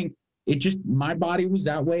whole thing. It just, my body was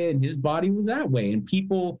that way and his body was that way. And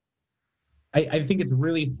people, I think it's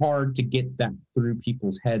really hard to get that through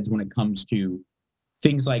people's heads when it comes to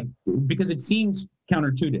things like, because it seems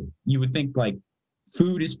counterintuitive. You would think like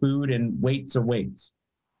food is food and weights are weights.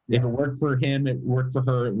 If it worked for him, it worked for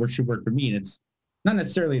her, it should work for me. And it's not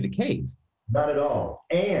necessarily the case. Not at all.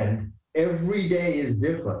 And every day is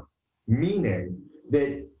different, meaning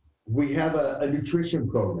that we have a nutrition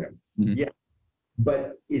program. Mm-hmm. Yeah.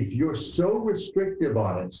 But if you're so restrictive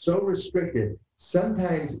on it,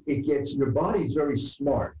 sometimes your body's very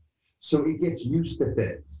smart. So it gets used to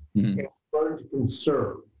things. Mm-hmm. It learns to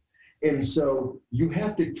conserve. And so you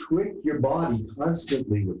have to trick your body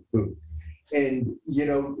constantly with food. And,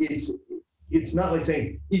 it's not like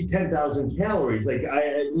saying eat 10,000 calories. Like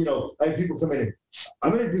I have people come in and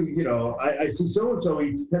I'm going to do, I see so-and-so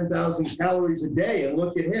eats 10,000 calories a day and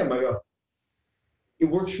look at him. I go, it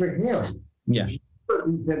works for him. Yeah. If you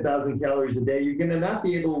eat 10,000 calories a day, you're going to not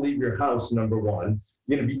be able to leave your house, number one.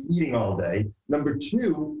 you're going to be eating all day. Number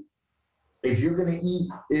two, if you're going to eat,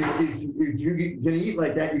 if you're going to eat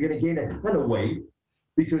like that, you're going to gain a ton of weight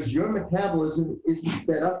because your metabolism isn't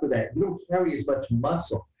set up for that. You don't carry as much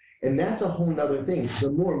muscle. And that's a whole nother thing.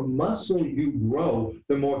 The more muscle you grow,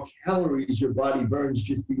 the more calories your body burns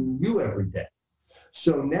just eating you every day.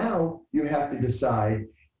 So now you have to decide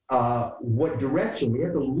what direction. We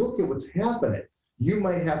have to look at what's happening. You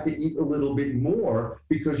might have to eat a little bit more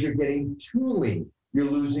because you're getting too lean. You're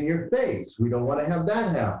losing your face. We don't want to have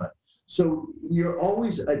that happen. So you're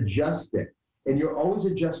always adjusting, and you're always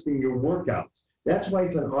adjusting your workouts. That's why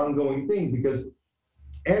it's an ongoing thing, because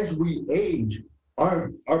as we age,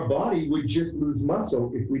 our body would just lose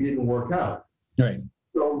muscle if we didn't work out. Right.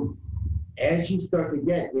 So as you start to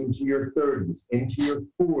get into your 30s, into your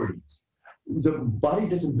 40s, the body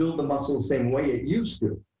doesn't build the muscle the same way it used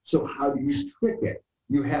to. So how do you trick it?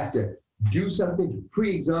 You have to do something to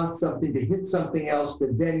pre-exhaust something, to hit something else, to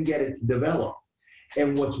then get it to develop.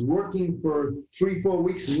 And what's working for 3-4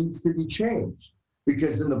 weeks needs to be changed,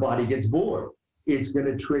 because then the body gets bored. It's going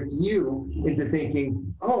to trick you into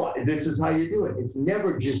thinking, oh, this is how you do it. It's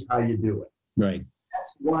never just how you do it. Right.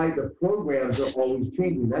 That's why the programs are always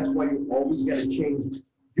changing. That's why you always got to change.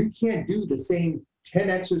 You can't do the same 10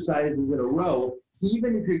 exercises in a row,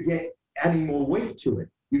 even if you're adding more weight to it.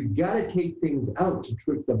 You've got to take things out to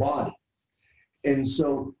trick the body. And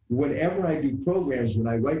so whenever I do programs, when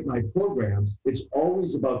I write my programs, it's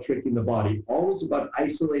always about tricking the body, always about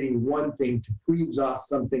isolating one thing to pre-exhaust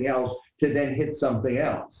something else, to then hit something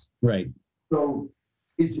else. Right. So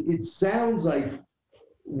it sounds like,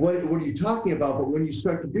 what are you talking about? But when you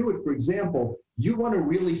start to do it, for example, you want to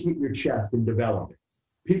really hit your chest and develop it.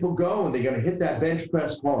 People go and they're going to hit that bench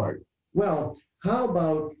press hard. Well, how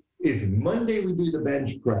about if Monday we do the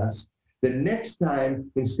bench press, the next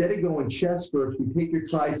time, instead of going chest first, we take your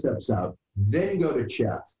triceps out, then go to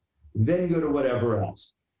chest, then go to whatever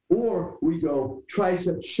else. Or we go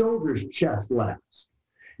triceps, shoulders, chest last.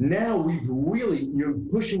 Now you're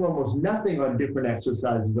pushing almost nothing on different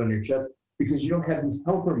exercises on your chest because you don't have these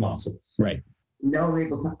helper muscles. Right. Now they're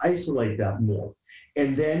able to isolate that more.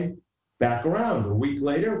 And then back around. A week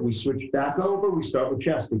later, we switch back over, we start with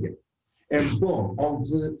chest again. And boom, all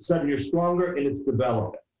of a sudden you're stronger and it's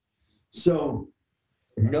developing. So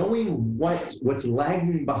knowing what's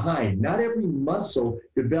lagging behind, not every muscle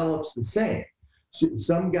develops the same. So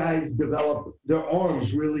some guys develop their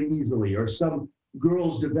arms really easily, or some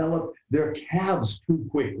girls develop their calves too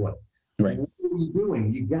quickly. Right. What are you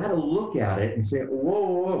doing? You got to look at it and say,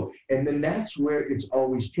 whoa. And then that's where it's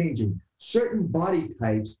always changing. Certain body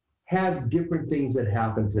types have different things that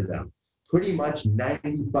happen to them, pretty much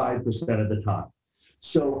 95% of the time.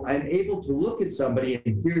 So I'm able to look at somebody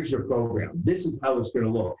and here's your program. This is how it's going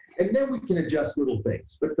to look. And then we can adjust little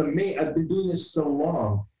things. But I've been doing this so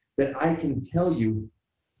long that I can tell you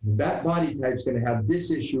that body type is going to have this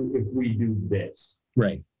issue if we do this.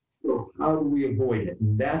 Right. So how do we avoid it?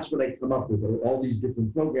 And that's what I come up with, all these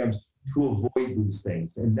different programs to avoid these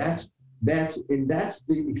things. And that's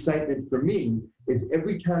the excitement for me, is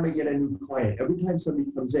every time I get a new client, every time somebody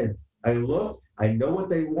comes in, I look, I know what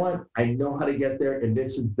they want, I know how to get there, and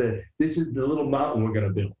this is the little mountain we're going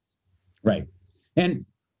to build. Right. And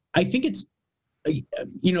I think it's,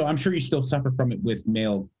 I'm sure you still suffer from it with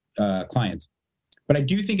male clients, but I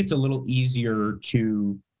do think it's a little easier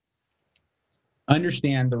to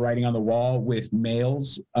understand the writing on the wall with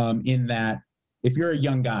males, in that if you're a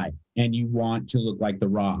young guy and you want to look like The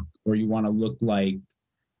Rock, or you want to look like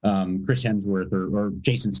Chris Hemsworth or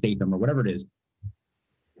Jason Statham or whatever it is,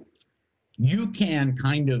 you can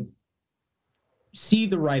kind of see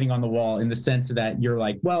the writing on the wall in the sense that you're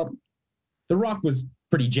like, well, The Rock was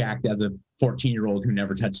pretty jacked as a 14-year-old who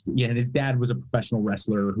never touched it. Yeah, and his dad was a professional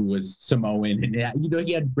wrestler who was Samoan, and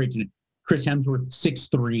he had great. Chris Hemsworth,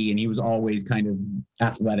 6'3", and he was always kind of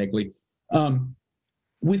athletically.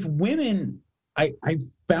 With women, I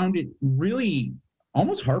found it really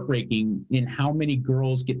almost heartbreaking in how many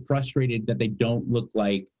girls get frustrated that they don't look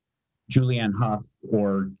like Julianne Hough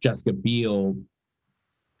or Jessica Biel,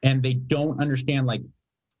 and they don't understand, like,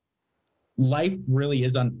 life really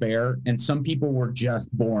is unfair, and some people were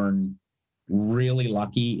just born really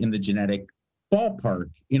lucky in the genetic ballpark.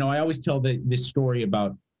 I always tell this story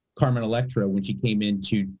about Carmen Electra when she came in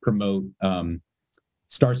to promote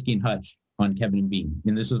Starsky and Hutch on Kevin and Bean,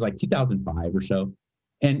 and this was like 2005 or so.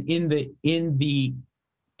 And in the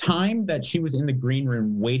time that she was in the green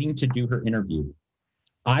room waiting to do her interview,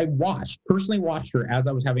 I personally watched her as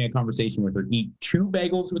I was having a conversation with her eat 2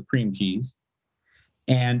 bagels with cream cheese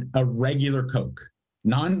and a regular Coke,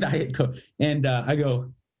 non-diet Coke. And I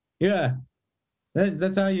go, yeah,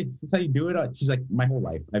 That's how you do it. She's like, my whole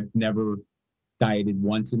life, I've never dieted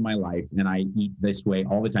once in my life, and I eat this way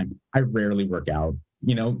all the time. I rarely work out.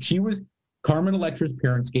 You know, she was Carmen Electra's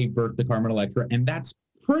parents gave birth to Carmen Electra, and that's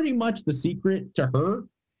pretty much the secret to her.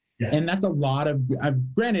 Yeah. And that's a lot of.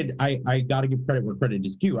 Granted, I got to give credit where credit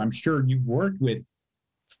is due. I'm sure you've worked with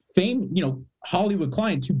Hollywood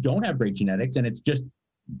clients who don't have great genetics, and it's just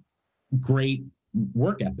great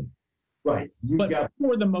work ethic. Right.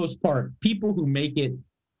 For the most part, people who make it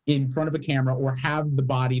in front of a camera or have the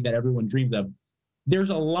body that everyone dreams of,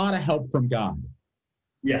 there's a lot of help from God.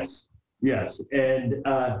 Yes. And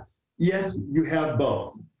yes, you have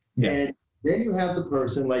both. Yeah. And then you have the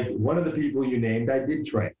person, like one of the people you named, I did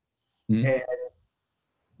train. Mm-hmm. And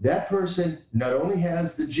that person not only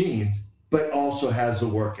has the genes, but also has the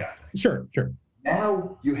work ethic. Sure.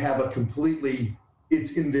 Now you have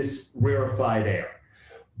it's in this rarefied air.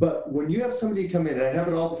 But when you have somebody come in, and I have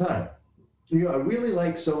it all the time, I really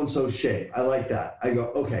like so-and-so's shape. I like that. I go,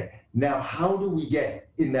 okay, now how do we get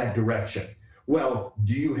in that direction? Well,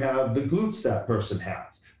 do you have the glutes that person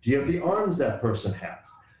has? Do you have the arms that person has?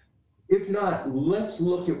 If not, let's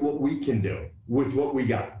look at what we can do with what we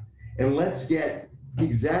got. And let's get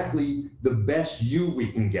exactly the best you we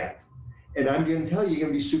can get. And I'm going to tell you, you're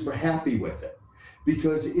going to be super happy with it.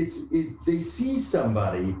 Because they see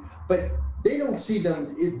somebody, but they don't see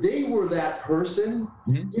them. If they were that person,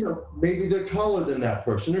 mm-hmm. Maybe they're taller than that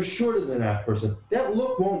person or shorter than that person. That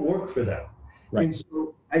look won't work for them. Right. And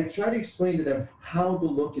so I try to explain to them how the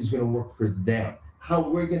look is going to work for them, how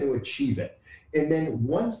we're going to achieve it. And then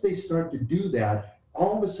once they start to do that,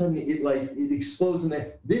 all of a sudden it explodes in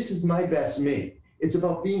that this is my best me. It's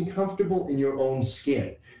about being comfortable in your own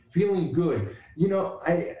skin, feeling good.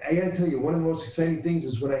 I got to tell you, one of the most exciting things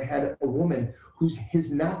is when I had a woman who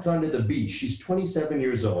has not gone to the beach. She's 27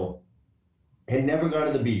 years old and never gone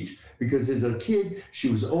to the beach because as a kid, she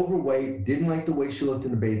was overweight, didn't like the way she looked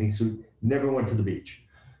in a bathing suit, never went to the beach.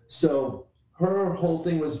 So her whole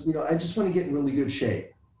thing was, I just want to get in really good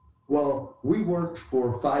shape. Well, we worked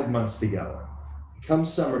for 5 months together. Come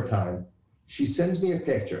summertime, she sends me a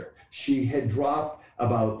picture. She had dropped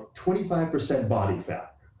about 25% body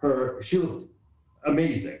fat. She looked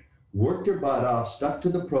amazing. Worked her butt off, stuck to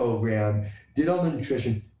the program, did all the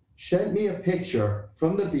nutrition, sent me a picture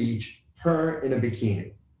from the beach, her in a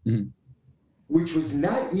bikini, mm-hmm. which was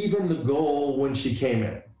not even the goal when she came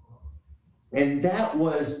in. And that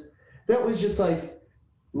was just like,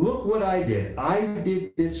 look what I did. I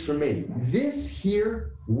did this for me. This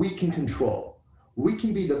here, we can control. We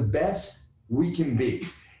can be the best we can be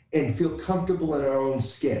and feel comfortable in our own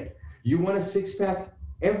skin. You want a six-pack?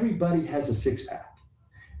 Everybody has a six-pack.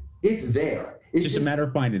 It's there. It's just a matter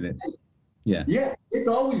of finding it. Yeah, it's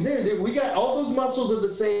always there. We got all those muscles are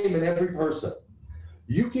the same in every person.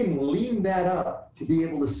 You can lean that up to be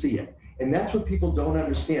able to see it. And that's what people don't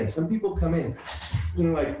understand. Some people come in,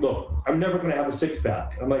 like, look, I'm never going to have a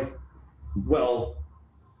six-pack. I'm like, well,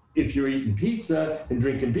 if you're eating pizza and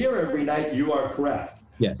drinking beer every night, you are correct.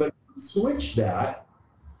 Yes. But switch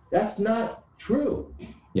that's not true.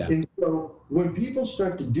 Yeah. And so when people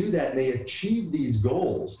start to do that and they achieve these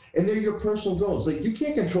goals, and they're your personal goals, like you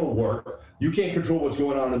can't control work, you can't control what's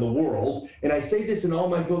going on in the world. And I say this in all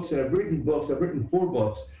my books, and I've written 4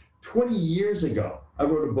 books. 20 years ago, I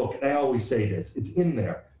wrote a book, and I always say this, it's in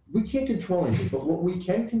there. We can't control anything, but what we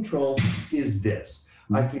can control is this.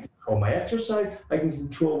 I can control my exercise, I can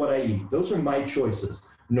control what I eat. Those are my choices.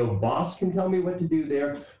 No boss can tell me what to do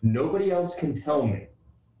there. Nobody else can tell me.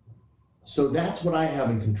 So that's what I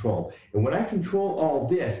have in control. And when I control all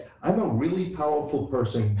this, I'm a really powerful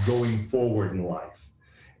person going forward in life.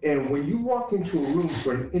 And when you walk into a room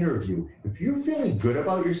for an interview, if you're feeling good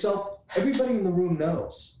about yourself, everybody in the room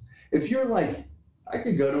knows. If you're like, I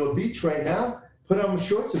could go to a beach right now, put on my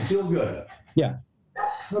shorts and feel good. Yeah.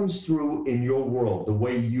 That comes through in your world, the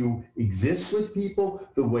way you exist with people,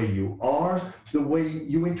 the way you are, the way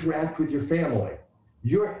you interact with your family.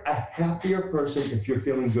 You're a happier person if you're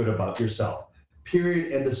feeling good about yourself.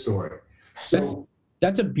 Period. End of story. So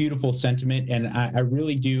that's a beautiful sentiment, and I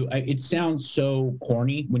really do. It sounds so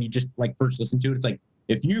corny when you just like first listen to it. It's like,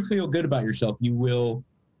 if you feel good about yourself, you will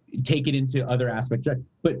take it into other aspects.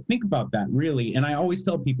 But think about that, really. And I always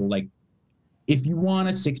tell people, like, if you want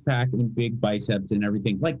a six-pack and big biceps and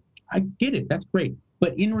everything, like, I get it. That's great.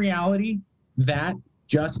 But in reality, that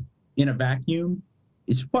just in a vacuum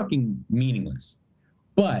is fucking meaningless.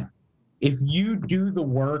 But if you do the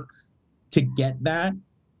work to get that,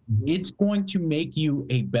 it's going to make you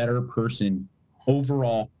a better person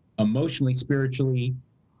overall, emotionally, spiritually,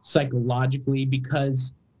 psychologically,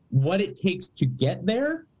 because what it takes to get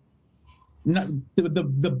there not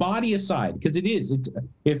the body aside, because it's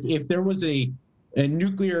if there was a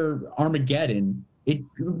nuclear Armageddon, it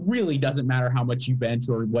really doesn't matter how much you bench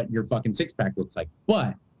or what your fucking six pack looks like.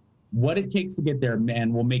 But what it takes to get there,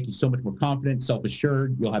 man, will make you so much more confident,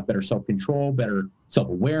 self-assured. You'll have better self-control, better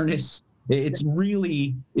self-awareness. It's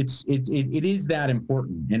really, it is that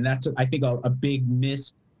important. And that's, I think, a big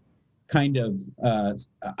miss kind of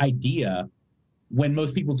idea when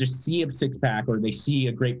most people just see a six pack or they see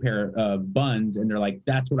a great pair of buns and they're like,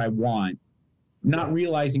 that's what I want, not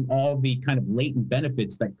realizing all the kind of latent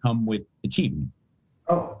benefits that come with achieving.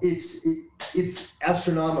 Oh, it's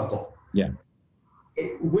astronomical. Yeah.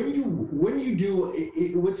 When you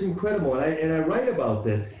do what's incredible, and I write about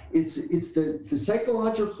this, it's the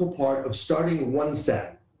psychological part of starting one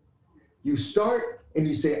set. You start and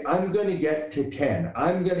you say, I'm going to get to 10,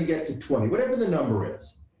 I'm going to get to 20, whatever the number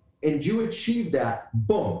is, and you achieve that.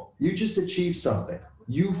 Boom! You just achieved something.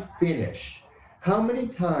 You finished. How many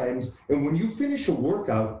times? And when you finish a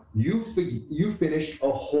workout, you finished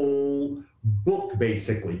a whole book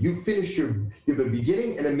basically. You have a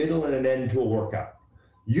beginning and a middle and an end to a workout.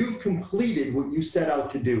 You've completed what you set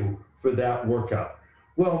out to do for that workout.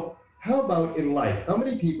 Well, how about in life? How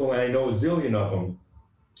many people, and I know a zillion of them,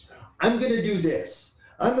 I'm going to do this.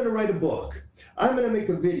 I'm going to write a book. I'm going to make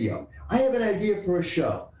a video. I have an idea for a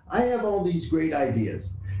show. I have all these great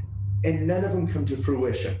ideas, and none of them come to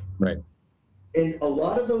fruition. Right. And a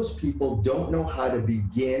lot of those people don't know how to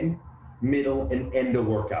begin, middle, and end a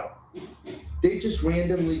workout. They just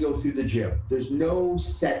randomly go through the gym. There's no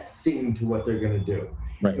set thing to what they're going to do.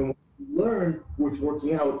 Right. And what you learn with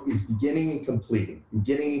working out is beginning and completing.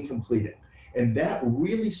 And that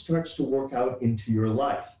really starts to work out into your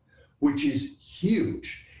life, which is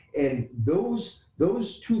huge. And those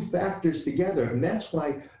two factors together, and that's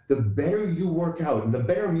why the better you work out, and the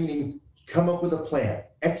better meaning come up with a plan,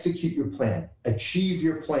 execute your plan, achieve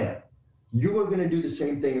your plan, you are going to do the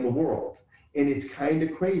same thing in the world. And it's kind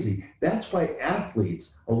of crazy. That's why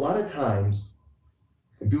athletes, a lot of times,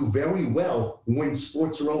 do very well when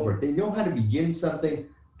sports are over. They know how to begin something,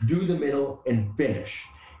 do the middle, and finish.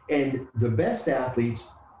 And the best athletes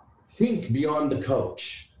think beyond the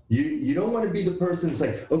coach. You don't want to be the person that's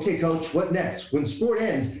like, okay, coach, what next? When sport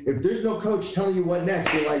ends, if there's no coach telling you what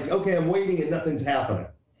next, you're like, okay, I'm waiting and nothing's happening.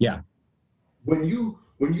 Yeah. When you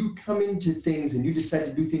come into things and you decide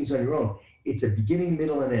to do things on your own, it's a beginning,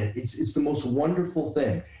 middle, and end. It's the most wonderful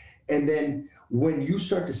thing. And then when you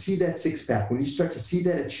start to see that six pack, when you start to see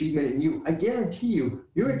that achievement in you, I guarantee you,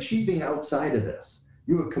 you're achieving outside of this.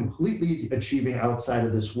 You are completely achieving outside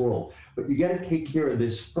of this world. But you got to take care of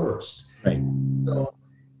this first. Right.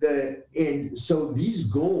 So these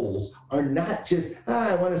goals are not just,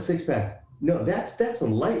 I want a six pack. No, that's a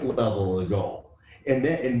light level of the goal. And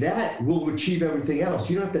that will achieve everything else.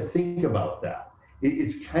 You don't have to think about that.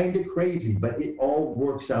 It's kind of crazy, but it all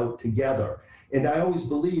works out together. And I always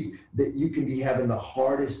believe that you can be having the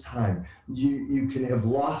hardest time. You can have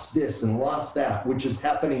lost this and lost that, which is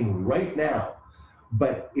happening right now.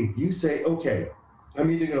 But if you say, okay, I'm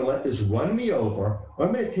either going to let this run me over, or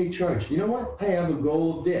I'm going to take charge. You know what? I have a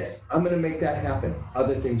goal of this. I'm going to make that happen.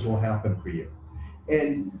 Other things will happen for you.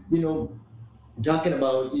 And, talking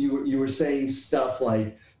about, you were saying stuff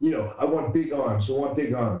like, I want big arms. I want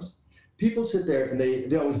big arms. People sit there and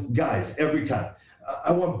they always, guys, every time,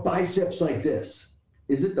 I want biceps like this.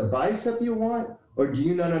 Is it the bicep you want, or do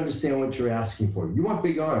you not understand what you're asking for? You want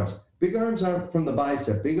big arms. Big arms aren't from the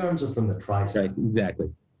bicep. Big arms are from the tricep. Right,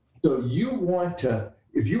 exactly. So you want to,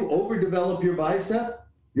 if you overdevelop your bicep,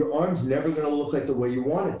 your arm's never going to look like the way you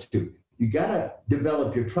want it to. You got to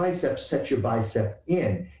develop your triceps, set your bicep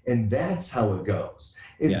in, and that's how it goes.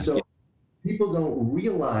 And so people don't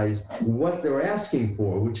realize what they're asking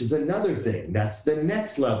for, which is another thing. That's the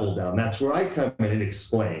next level down. That's where I come in and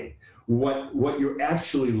explain what you're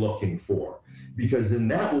actually looking for, because then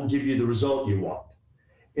that will give you the result you want.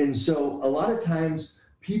 And so a lot of times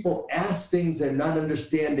people ask things they're not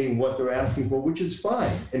understanding what they're asking for, which is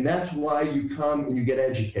fine. And that's why you come and you get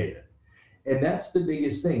educated. And that's the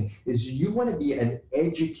biggest thing, is you want to be an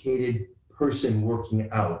educated person working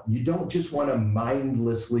out. You don't just want to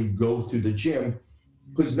mindlessly go through the gym,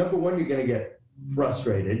 because number one, you're going to get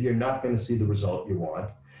frustrated. You're not going to see the result you want.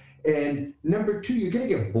 And number two, you're going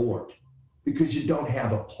to get bored because you don't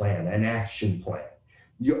have a plan, an action plan.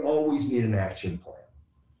 You always need an action plan.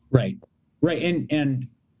 Right. And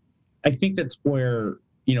I think that's where,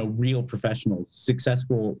 real professionals,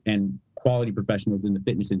 successful and quality professionals in the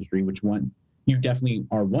fitness industry, which one you definitely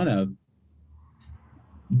are one of,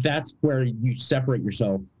 that's where you separate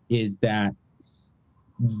yourself, is that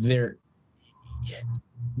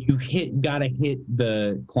gotta hit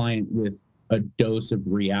the client with a dose of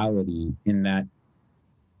reality in that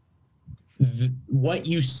what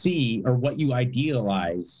you see or what you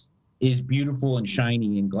idealize is beautiful and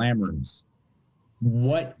shiny and glamorous.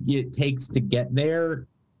 What it takes to get there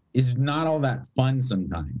is not all that fun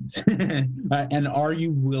sometimes. And are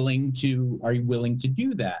you willing to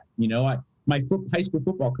do that? You know, my high school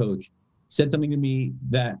football coach said something to me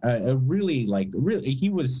that really, he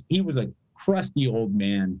was a crusty old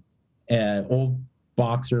man, old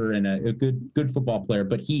boxer and a good football player,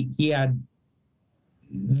 but he had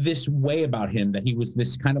this way about him that he was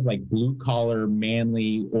this kind of like blue collar,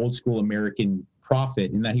 manly, old school American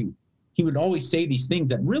prophet, in that he would always say these things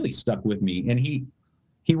that really stuck with me. And he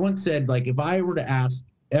once said, like, if I were to ask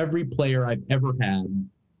every player I've ever had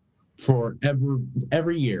for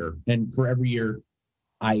every year, and for every year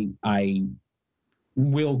I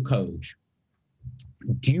will coach,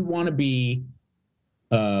 do you want to be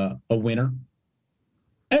a winner?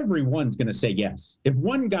 Everyone's going to say yes. If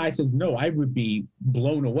one guy says no, I would be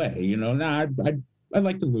blown away. You know, I'd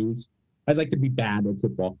like to lose. I'd like to be bad at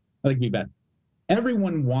football. I like to be bad.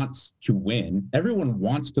 Everyone wants to win. Everyone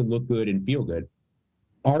wants to look good and feel good.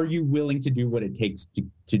 Are you willing to do what it takes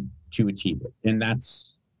to achieve it? And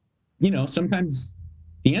that's, you know, sometimes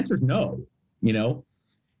the answer is no, you know.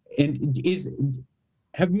 And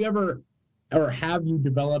have you ever, or have you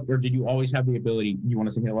developed, or did you always have the ability? You want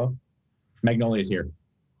to say hello? Magnolia's here.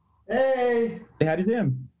 Hey. Say hi to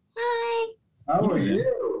Zim. Hi. How are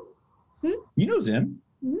you? You know Zim.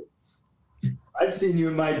 I've seen you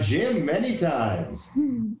in my gym many times.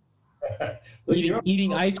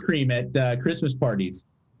 Eating ice cream at Christmas parties.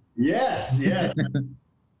 Yes. Yeah,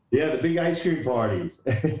 the big ice cream parties.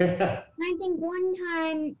 I think one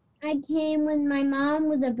time I came with my mom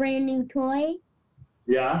with a brand new toy.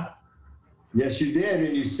 Yeah. Yes, you did.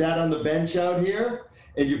 And you sat on the bench out here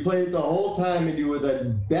and you played it the whole time, and you were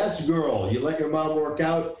the best girl. You let your mom work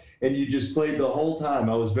out and you just played the whole time.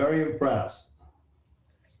 I was very impressed.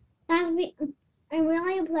 I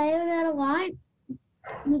really play with it a lot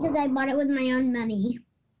because I bought it with my own money.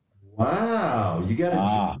 Wow. You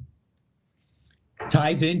got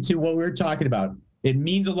ties into what we were talking about. It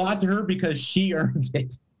means a lot to her because she earned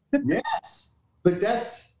it. Yes. But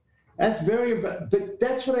that's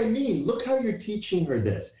what I mean. Look how you're teaching her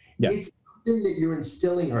this. Yeah. It's something that you're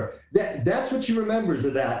instilling her. That's what she remembers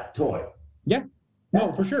of that toy. Yeah.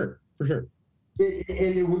 No, for sure.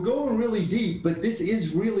 And we're going really deep, but this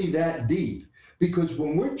is really that deep, because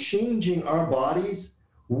when we're changing our bodies,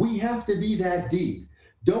 we have to be that deep.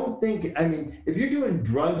 Don't think, I mean, if you're doing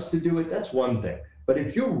drugs to do it, that's one thing. But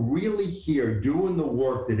if you're really here doing the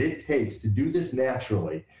work that it takes to do this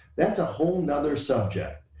naturally, that's a whole nother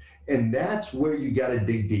subject. And that's where you got to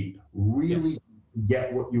dig deep, really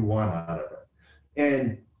get what you want out of it.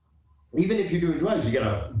 And even if you're doing drugs, you got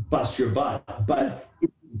to bust your butt, but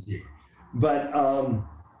it's easy. But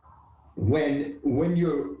when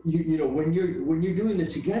you're doing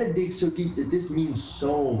this, you got to dig so deep that this means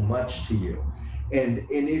so much to you, and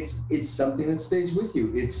it's something that stays with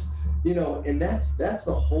you. It's, you know, and that's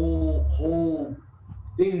the whole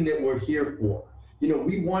thing that we're here for. You know,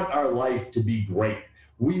 we want our life to be great.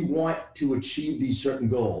 We want to achieve these certain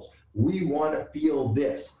goals. We want to feel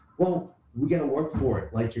this. Well, we got to work for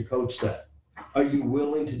it, like your coach said. Are you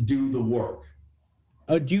willing to do the work?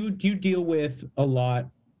 Do you deal with a lot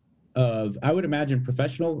of, I would imagine,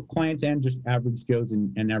 professional clients and just average Joes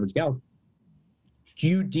and average gals? Do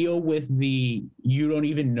you deal with you don't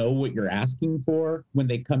even know what you're asking for when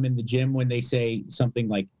they come in the gym, when they say something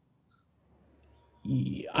like,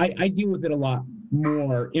 I deal with it a lot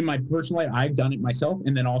more in my personal life. I've done it myself,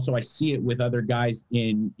 and then also I see it with other guys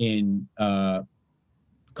in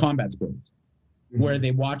combat sports, where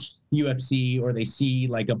they watch UFC or they see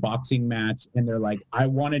like a boxing match and they're like, I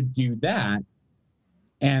want to do that.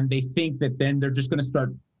 And they think that then they're just going to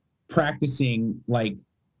start practicing like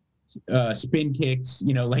spin kicks,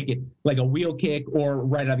 you know, like a wheel kick or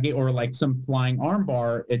right out of the gate, or like some flying arm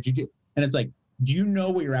bar at jiu-jitsu. And it's like, do you know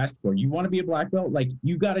what you're asking for? You want to be a black belt? Like,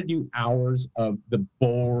 you got to do hours of the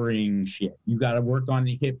boring shit. You got to work on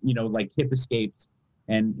the hip, you know, like hip escapes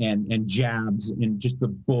and jabs and just the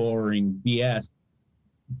boring BS.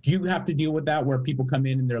 Do you have to deal with that, where people come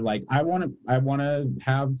in and they're like, I want to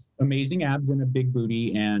have amazing abs and a big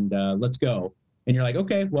booty, and let's go. And you're like,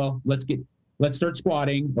 okay, well, let's start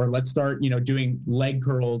squatting, or let's start, you know, doing leg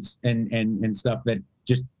curls and stuff that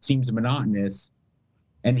just seems monotonous,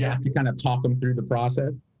 and you have to kind of talk them through the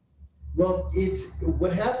process. Well, it's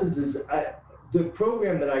what happens is the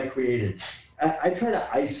program that I created, I try to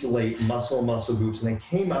isolate muscle groups, and I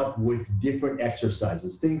came up with different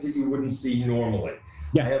exercises, things that you wouldn't see normally.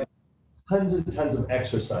 Yeah. I have tons and tons of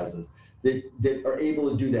exercises that are able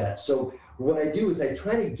to do that. So what I do is I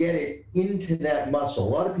try to get it into that muscle. A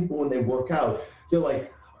lot of people, when they work out, they're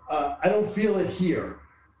like, I don't feel it here.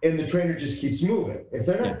 And the trainer just keeps moving. If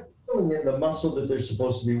they're not feeling it in the muscle that they're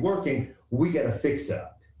supposed to be working, we got to fix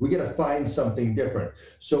that. We got to find something different.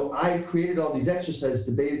 So I created all these exercises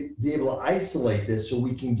to be able to isolate this so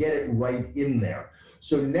we can get it right in there.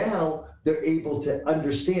 So now they're able to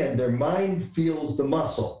understand their mind feels the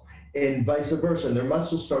muscle and vice versa, and their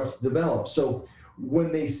muscle starts to develop. So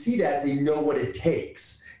when they see that, they know what it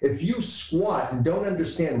takes. If you squat and don't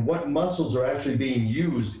understand what muscles are actually being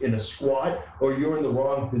used in a squat, or you're in the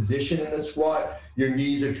wrong position in a squat, your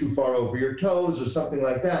knees are too far over your toes or something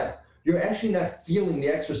like that, you're actually not feeling the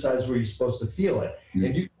exercise where you're supposed to feel it. Mm-hmm.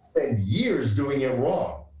 And you can spend years doing it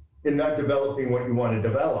wrong and not developing what you want to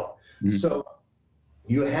develop. Mm-hmm. So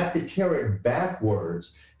you have to tear it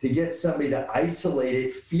backwards to get somebody to isolate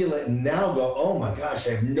it, feel it, and now go, oh my gosh,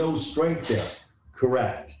 I have no strength there.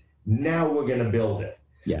 Correct. Now we're going to build it.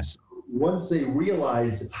 Yes. Once they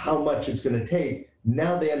realize how much it's going to take,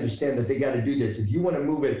 now they understand that they got to do this. If you want to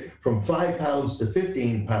move it from 5 pounds to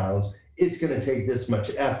 15 pounds, it's going to take this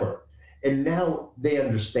much effort. And now they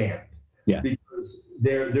understand. Yeah. Because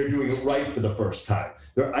they're doing it right for the first time.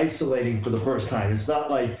 They're isolating for the first time. It's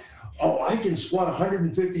not like, oh, I can squat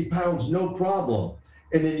 150 pounds, no problem.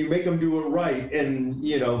 And then you make them do it right, and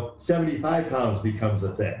 75 pounds becomes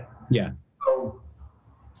a thing. Yeah. So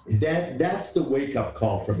that's the wake-up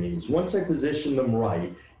call for me. Is once I position them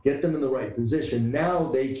right, get them in the right position,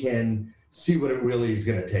 now they can see what it really is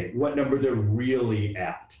going to take, what number they're really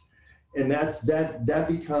at. And that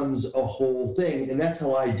becomes a whole thing, and that's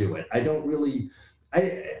how I do it. I don't really,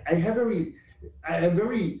 I'm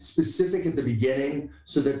very specific at the beginning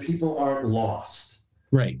so that people aren't lost.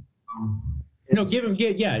 Right. No, give them,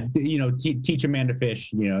 teach a man to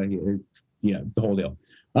fish, the whole deal.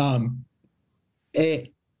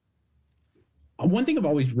 One thing I've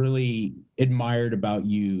always really admired about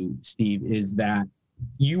you, Steve, is that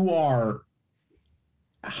you are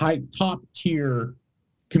top tier,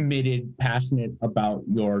 committed, passionate about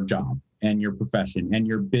your job and your profession and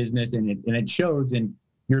your business, and it shows in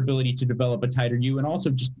your ability to develop a tighter you, and also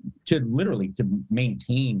just to literally to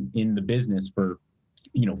maintain in the business for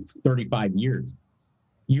 35 years.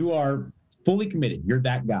 You are fully committed. You're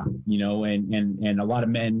that guy, and a lot of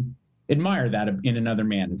men admire that in another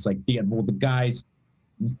man. It's like, the guy's,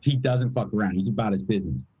 he doesn't fuck around. He's about his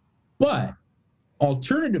business. But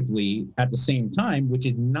alternatively, at the same time, which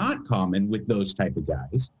is not common with those type of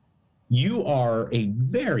guys, you are a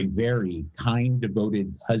very, very kind,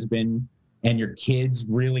 devoted husband, and your kids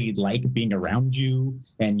really like being around you,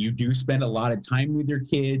 and you do spend a lot of time with your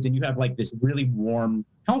kids, and you have like this really warm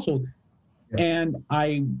household. Yeah.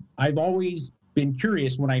 And I've always been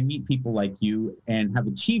curious when I meet people like you and have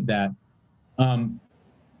achieved that,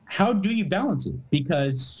 how do you balance it?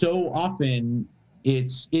 Because so often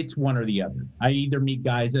it's one or the other. I either meet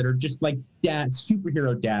guys that are just like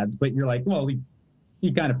superhero dads, but you're like, well,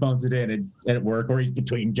 he kind of phones it in at work, or he's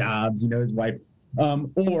between jobs, his wife,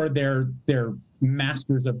 or they're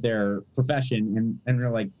masters of their profession, and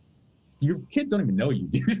they're like, your kids don't even know you,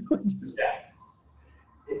 dude. Yeah.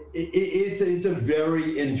 It's a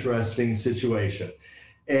very interesting situation.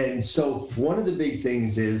 And so one of the big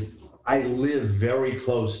things is I live very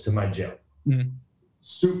close to my gym,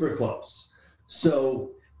 super close.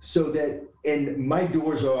 So that, and my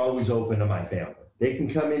doors are always open to my family. They can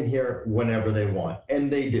come in here whenever they want,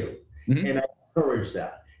 and they do. Mm-hmm. And I encourage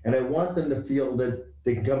that. And I want them to feel that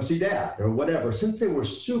they can come see dad or whatever, since they were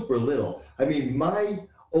super little. I mean, my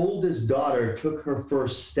oldest daughter took her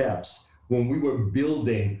first steps when we were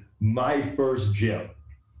building my first gym,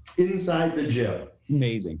 inside the gym.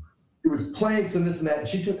 Amazing. It was planks and this and that, and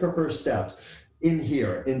she took her first steps in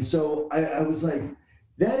here. And so I was like,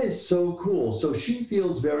 that is so cool. So she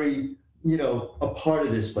feels very, a part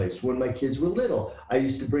of this place. When my kids were little, I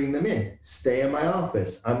used to bring them in, stay in my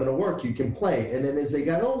office. I'm going to work. You can play. And then as they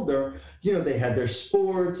got older, they had their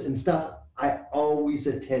sports and stuff. I always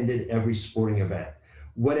attended every sporting event.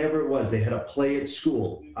 Whatever it was, they had a play at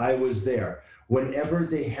school, I was there. Whenever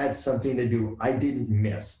they had something to do, I didn't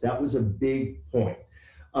miss. That was a big point.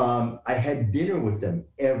 I had dinner with them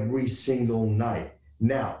every single night.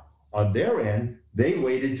 Now, on their end, they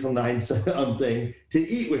waited till 9-something to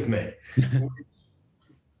eat with me.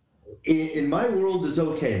 In my world, it's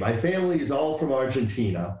okay. My family is all from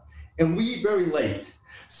Argentina, and we eat very late.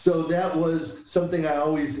 So that was something I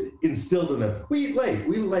always instilled in them. We eat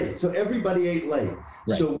late. So everybody ate late.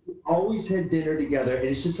 Right. So we always had dinner together, and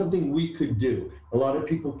it's just something we could do. A lot of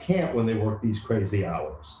people can't when they work these crazy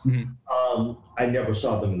hours. I never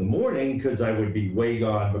saw them in the morning because I would be way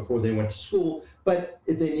gone before they went to school. But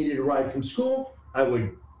if they needed a ride from school, I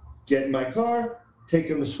would get in my car, take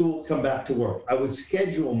them to school, come back to work. I would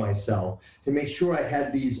schedule myself to make sure I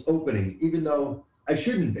had these openings, even though I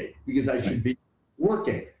shouldn't be, because I should be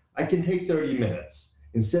working. I can take 30 minutes.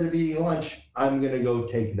 Instead of eating lunch, I'm going to go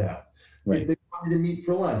take that. Right. If they wanted to meet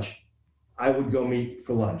for lunch, I would go meet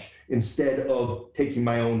for lunch instead of taking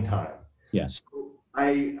my own time. Yeah. So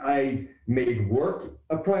I made work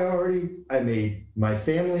a priority, I made my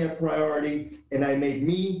family a priority, and I made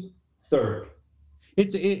me third.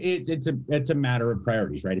 It's a matter of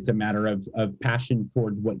priorities, right? It's a matter of passion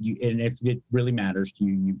toward what you, and if it really matters to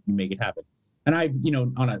you, you make it happen. And I've,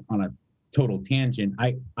 on a total tangent,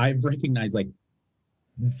 I've recognized like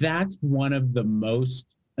that's one of the most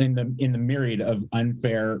in the myriad of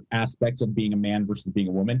unfair aspects of being a man versus being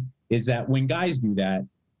a woman is that when guys do that,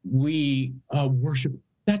 we worship.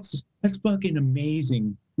 That's fucking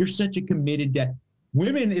amazing. You're such a committed dad.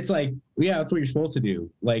 Women, it's like, yeah, that's what you're supposed to do.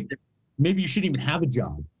 Like, maybe you shouldn't even have a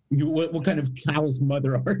job. What kind of callous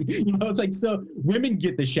mother are you? It's like, so women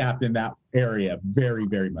get the shaft in that area very,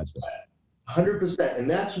 very much. 100%. And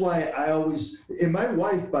that's why I always, and my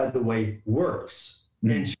wife, by the way, works.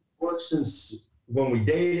 Mm-hmm. And she works since when we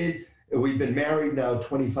dated. We've been married now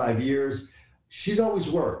 25 years. She's always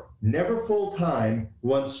worked, never full time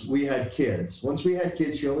once we had kids. Once we had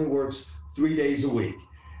kids, she only works 3 days a week.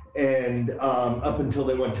 And up until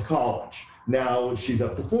they went to college. Now she's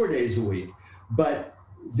up to 4 days a week. But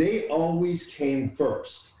they always came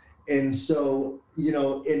first. And so,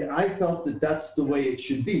 and I felt that that's the way it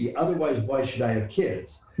should be. Otherwise, why should I have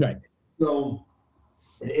kids? Right. So,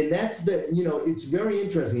 and that's it's very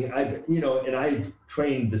interesting. I've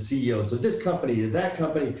trained the CEOs of this company, that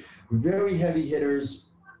company, very heavy hitters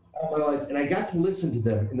all my life. And I got to listen to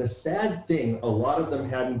them. And the sad thing a lot of them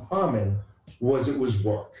had in common was it was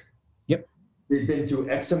work. Yep. They've been through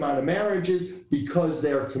X amount of marriages because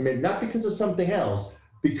they're committed, not because of something else,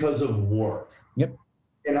 because of work. Yep.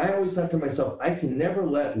 And I always thought to myself, I can never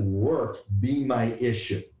let work be my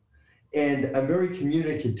issue. And I'm very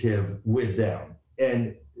communicative with them.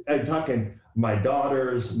 And I'm talking my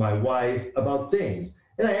daughters, my wife about things.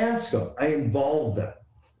 And I ask them, I involve them.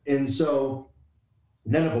 And so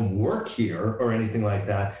none of them work here or anything like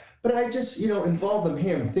that. But I just, involve them.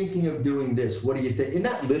 Hey, I'm thinking of doing this. What do you think? And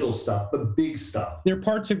not little stuff, but big stuff. They're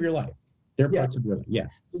parts of your life. Parts of your life. Yeah.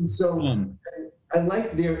 And so I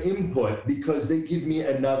like their input because they give me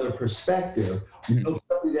another perspective of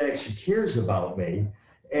somebody that actually cares about me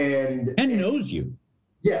and knows you.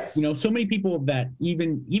 Yes. So many people that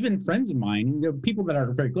even friends of mine, people that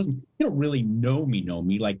are very close to me, they don't really know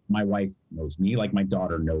me like my wife knows me, like my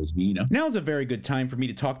daughter knows me, Now's a very good time for me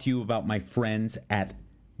to talk to you about my friends at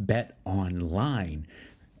Bet Online.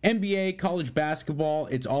 NBA, college basketball,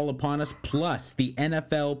 it's all upon us. Plus, the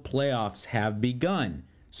NFL playoffs have begun.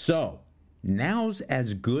 So, now's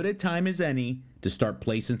as good a time as any to start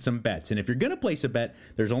placing some bets. And if you're going to place a bet,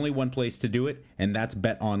 there's only one place to do it, and that's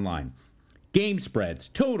Bet Online. Game spreads,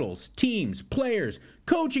 totals, teams, players,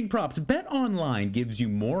 coaching props. Bet Online gives you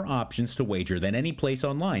more options to wager than any place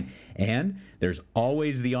online. And there's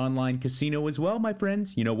always the online casino as well, my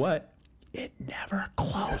friends. You know what? It never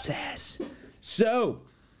closes. So,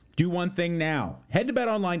 do one thing now. Head to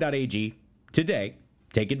betonline.ag today.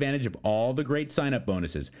 Take advantage of all the great sign-up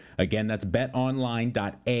bonuses. Again, that's betonline.ag.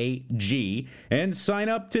 And sign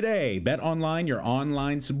up today. BetOnline, your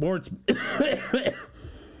online sports...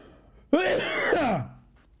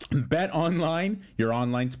 Bet Online, your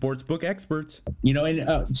online sportsbook experts.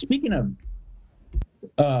 And speaking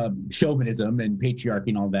of chauvinism and patriarchy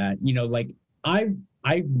and all that,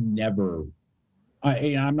 I've never,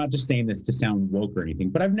 I'm not just saying this to sound woke or anything,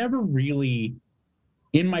 but I've never really,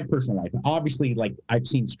 in my personal life, obviously, like I've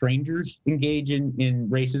seen strangers engage in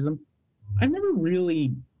racism. I've never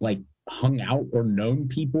really hung out or known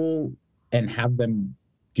people and have them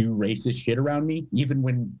do racist shit around me, even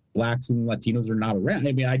when blacks and Latinos are not around.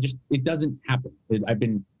 I mean, it doesn't happen.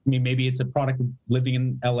 Maybe it's a product of living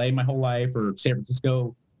in LA my whole life or San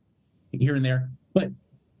Francisco here and there, but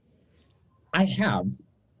I have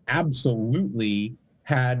absolutely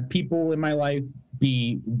had people in my life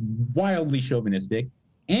be wildly chauvinistic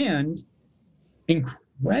and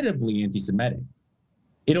incredibly anti-Semitic.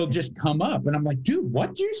 It'll just come up and I'm like, dude,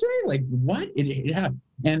 what did you say? Like, what? It happened.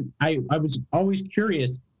 And I was always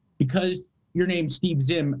curious because your name's Steve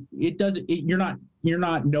Zim. You're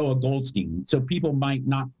not Noah Goldstein. So people might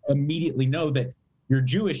not immediately know that you're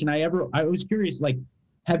Jewish. And I was curious,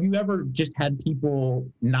 have you ever just had people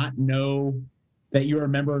not know that you're a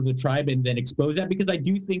member of the tribe and then expose that? Because I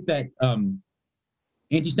do think that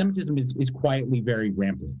anti-Semitism is quietly very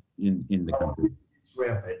rampant in the country. It's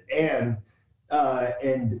rampant.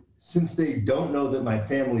 And since they don't know that my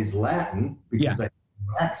family's Latin, because I have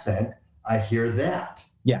an accent, I hear that.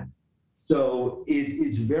 Yeah. So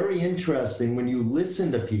it's very interesting when you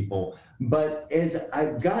listen to people. But as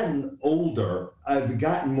I've gotten older, I've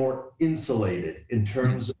gotten more insulated in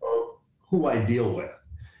terms of who I deal with.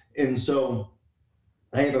 And so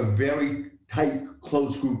I have a very tight,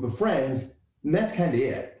 close group of friends, and that's kind of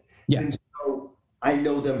it. Yeah. And so I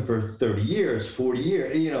know them for 30 years, 40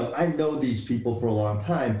 years. You know, I know these people for a long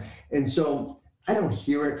time. And so I don't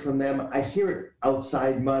hear it from them. I hear it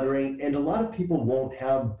outside muttering, and a lot of people won't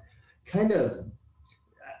have kind of,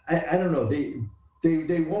 I don't know, they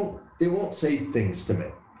won't say things to me.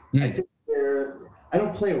 Mm. I think I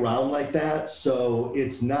don't play around like that, so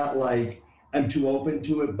it's not like I'm too open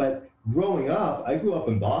to it. But growing up, I grew up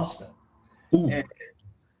in Boston. Ooh. And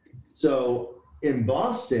so in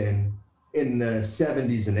Boston in the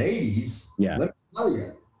 70s and 80s, Yeah. let me tell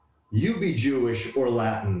you, you be Jewish or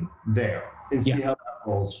Latin there and see how that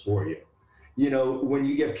rolls for you. You know, when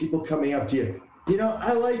you get people coming up to you, you know,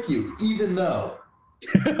 I like you, even though.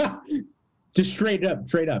 Just straight up,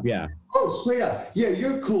 yeah. Oh, straight up. Yeah,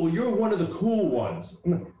 you're cool. You're one of the cool ones.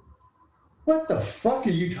 What the fuck are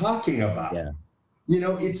you talking about? Yeah. You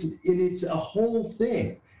know, it's a whole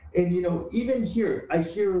thing. And, you know, even here, I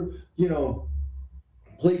hear, you know,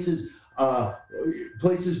 places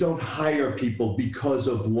don't hire people because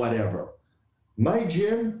of whatever. My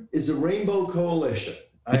gym is a rainbow coalition.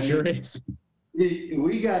 It sure is.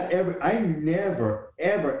 We got I never,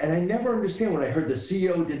 ever, and I never understand when I heard the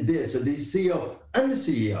CEO did this or the CEO, I'm the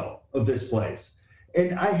CEO of this place.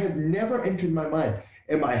 And I have never entered my mind,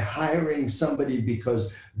 am I hiring somebody because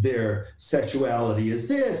their sexuality is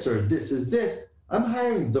this or this is this? I'm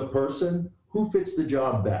hiring the person who fits the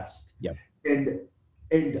job best. Yep.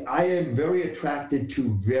 And I am very attracted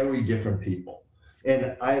to very different people.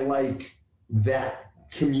 And I like that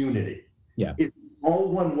community. Yeah. It's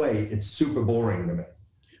all one way. It's super boring to me.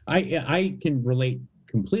 I can relate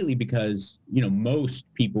completely because, you know, most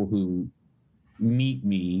people who meet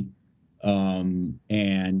me,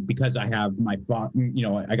 and because I have my father, you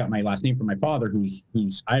know, I got my last name from my father, who's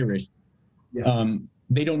Irish. Yeah.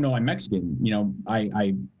 They don't know I'm Mexican. You know,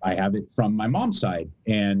 I have it from my mom's side,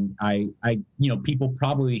 and I you know, people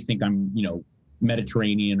probably think I'm, you know,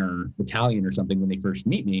 Mediterranean or Italian or something when they first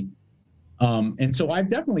meet me. And so I've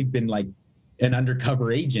definitely been like an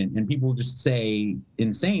undercover agent, and people just say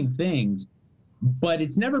insane things, but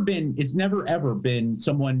it's never ever been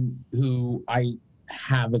someone who I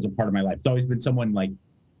have as a part of my life. It's always been someone like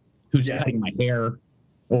who's cutting my hair,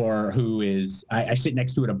 or who is I sit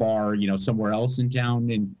next to at a bar, you know, somewhere else in town.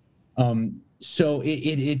 And so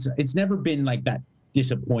it's never been like that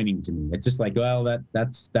disappointing to me. It's just like, well,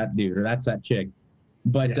 that's that dude or that's that chick.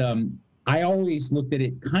 But I always looked at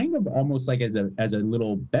it kind of almost like as a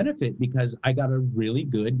little benefit, because I got a really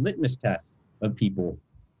good litmus test of people.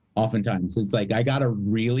 Oftentimes it's like I got a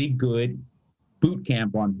really good boot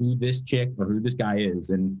camp on who this chick or who this guy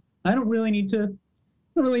is, and I don't really need to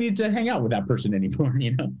hang out with that person anymore,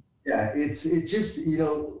 you know? Yeah, it's just, you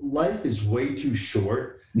know, life is way too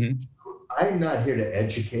short. Mm-hmm. I'm not here to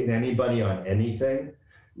educate anybody on anything.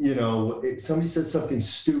 You know, if somebody says something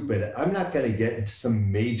stupid, I'm not going to get into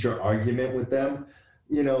some major argument with them.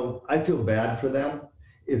 You know, I feel bad for them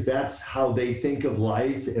if that's how they think of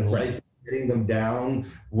life, and life is getting them down,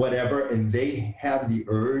 whatever, and they have the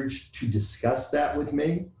urge to discuss that with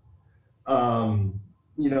me.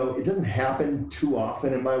 You know, it doesn't happen too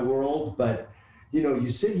often in my world, but, you know,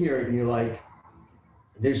 you sit here and you're like,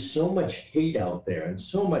 there's so much hate out there, and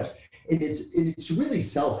so much, and it's really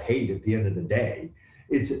self-hate at the end of the day.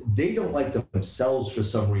 It's they don't like themselves for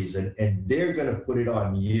some reason, and they're going to put it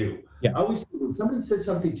on you. Yeah. I always say, when somebody says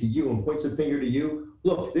something to you and points a finger to you,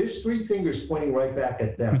 look, there's 3 fingers pointing right back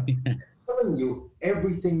at them. They're telling you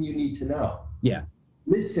everything you need to know. Yeah.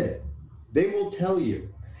 Listen, they will tell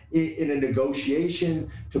you in a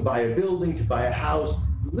negotiation to buy a building, to buy a house.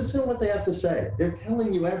 Listen to what they have to say. They're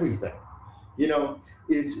telling you everything. You know,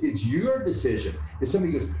 it's your decision. If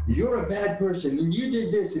somebody goes, you're a bad person and you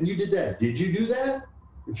did this and you did that, did you do that?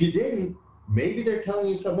 If you didn't, maybe they're telling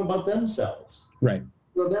you something about themselves. Right.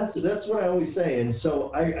 So that's what I always say. And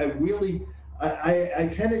so I really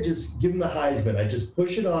kind of just give them the Heisman. I just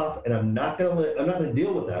push it off, and I'm not gonna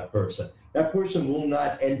deal with that person. That person will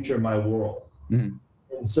not enter my world. Mm-hmm.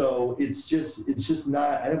 And so it's just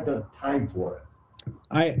not. I don't have time for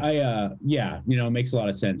it. Yeah, you know, it makes a lot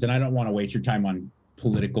of sense, and I don't want to waste your time on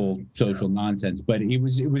political, social nonsense. But it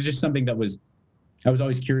was just something that I was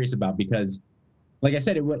always curious about because, like I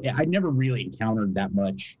said, I never really encountered that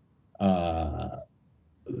much,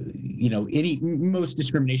 most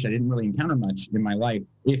discrimination. I didn't really encounter much in my life,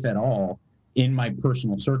 if at all, in my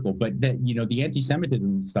personal circle. But that, the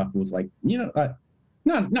anti-Semitism stuff was like,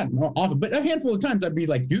 not often, but a handful of times I'd be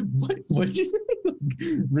like, dude, what'd you say?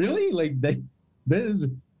 Really? Like that is, I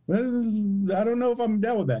don't know if I'm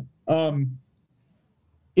down with that.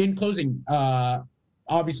 In closing,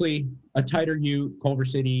 obviously a Tighter U, Culver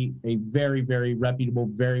City, a very, very reputable,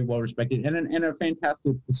 very well-respected, and a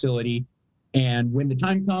fantastic facility. And when the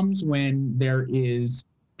time comes when there is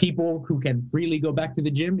people who can freely go back to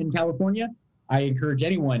the gym in California, I encourage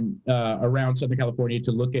anyone around Southern California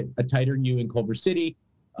to look at a Tighter U in Culver City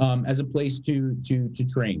as a place to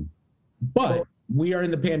train. But we are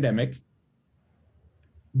in the pandemic.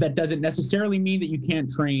 That doesn't necessarily mean that you can't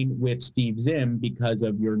train with Steve Zim because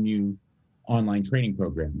of your new online training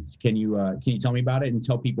program. Can you tell me about it and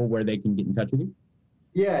tell people where they can get in touch with you?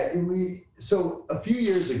 Yeah, so a few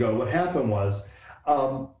years ago, what happened was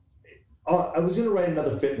I was going to write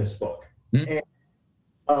another fitness book, and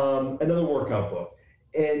another workout book,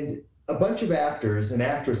 and a bunch of actors and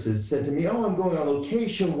actresses said to me, "Oh, I'm going on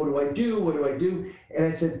location. What do I do? What do I do?" And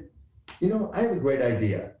I said, I have a great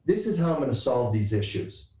idea. This is how I'm going to solve these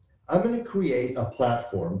issues. I'm going to create a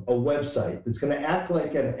platform, a website that's going to act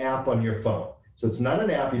like an app on your phone. So it's not an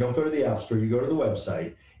app. You don't go to the App Store. You go to the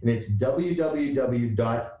website, and it's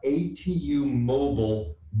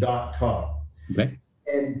www.atumobile.com. Okay.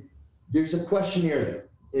 And there's a questionnaire there.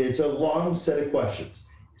 It's a long set of questions.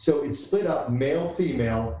 So it's split up male,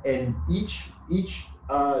 female, and each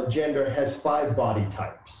gender has 5 body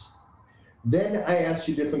types. Then I ask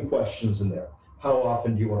you different questions in there. How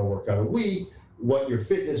often do you want to work out a week? What your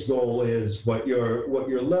fitness goal is, what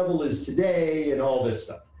your level is today, and all this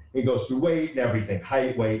stuff. It goes through weight and everything,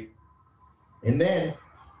 height, weight. And then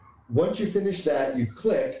once you finish that, you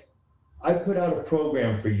click. I put out a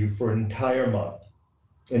program for you for an entire month.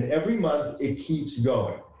 And every month it keeps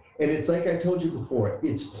going. And it's like I told you before,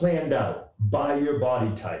 it's planned out by your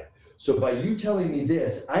body type. So by you telling me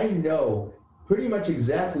this, I know pretty much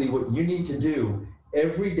exactly what you need to do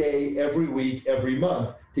every day, every week, every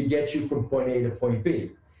month to get you from point A to point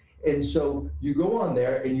B. And so you go on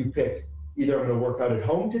there and you pick, either I'm going to work out at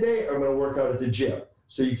home today or I'm going to work out at the gym.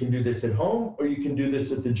 So you can do this at home or you can do this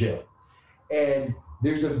at the gym. And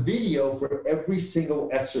there's a video for every single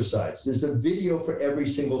exercise. There's a video for every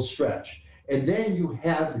single stretch. And then you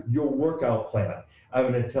have your workout plan.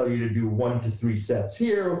 I'm going to tell you to do 1 to 3 sets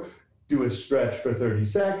here, do a stretch for 30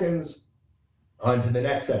 seconds, on to the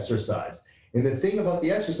next exercise. And the thing about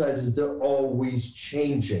the exercises is they're always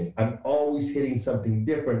changing. I'm always hitting something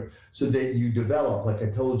different so that you develop. Like I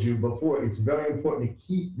told you before, it's very important to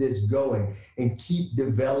keep this going and keep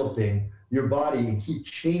developing your body and keep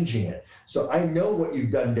changing it. So I know what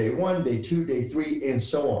you've done day 1, day 2, day 3, and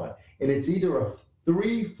so on. And it's either a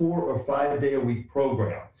 3, 4, or 5 day a week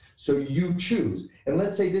program. So you choose. And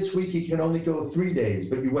let's say this week you can only go 3 days,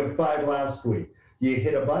 but you went 5 last week. You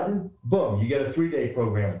hit a button, boom, you get a 3-day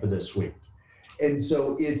program for this week. And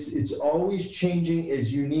so it's always changing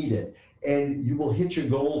as you need it, and you will hit your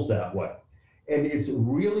goals that way. And it's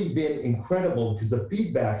really been incredible because the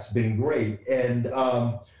feedback's been great. And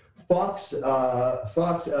Fox and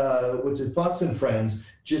Friends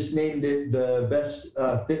just named it the best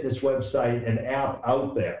fitness website and app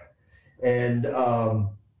out there. And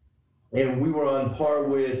we were on par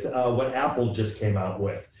with what Apple just came out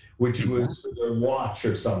with, which was their watch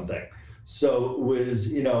or something. So it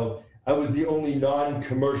was, I was the only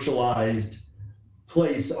non-commercialized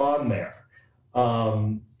place on there.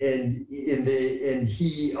 And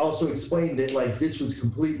he also explained that like this was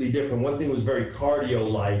completely different. One thing was very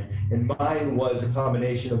cardio-like, and mine was a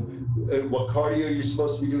combination of what cardio you're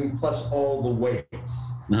supposed to be doing plus all the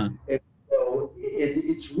weights. Uh-huh. And so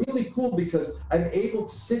it's really cool because I'm able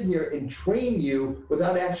to sit here and train you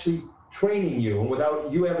without actually training you and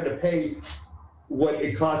without you having to pay what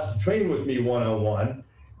it costs to train with me one-on-one.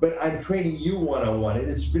 But I'm training you one-on-one, and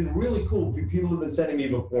it's been really cool. People have been sending me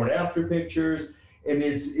before and after pictures, and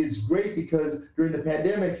it's great because during the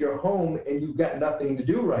pandemic, you're home and you've got nothing to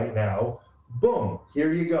do right now. Boom,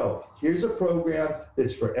 here you go. Here's a program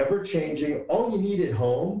that's forever changing. All you need at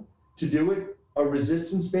home to do it are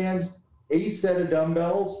resistance bands, a set of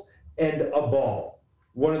dumbbells, and a ball.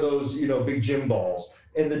 One of those, big gym balls.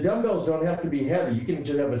 And the dumbbells don't have to be heavy. You can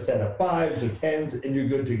just have a set of 5s or 10s, and you're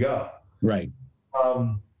good to go. Right.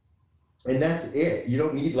 And that's it. You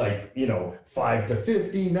don't need 5 to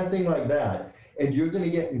 50, nothing like that. and you're going to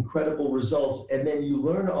get incredible results. And then you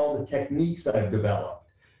learn all the techniques I've developed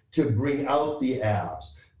to bring out the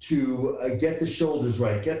abs, to get the shoulders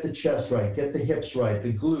right, get the chest right, get the hips right,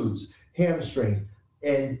 the glutes, hamstrings.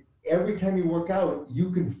 And every time you work out, you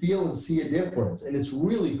can feel and see a difference. And it's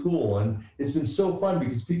really cool. And it's been so fun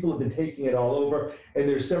because people have been taking it all over. And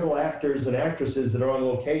there's several actors and actresses that are on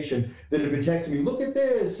location that have been texting me, look at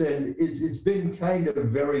this. And it's been kind of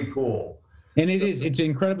very cool. And it's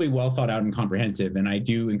incredibly well thought out and comprehensive. And I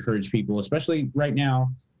do encourage people, especially right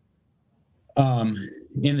now,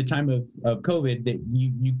 in the time of COVID, that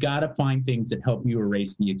you got to find things that help you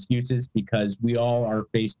erase the excuses, because we all are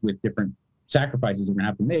faced with different sacrifices we're going to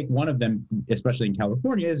have to make. One of them, especially in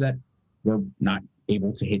California, is that we're not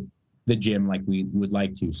able to hit the gym like we would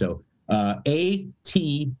like to. So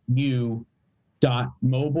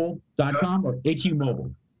atu.mobile.com or ATU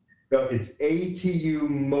Mobile. No, it's ATU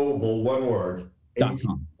Mobile, one word.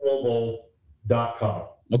 ATUmobile.com.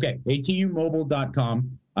 Okay,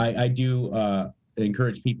 ATUmobile.com. I do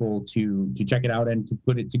encourage people to check it out and to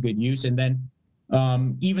put it to good use. And then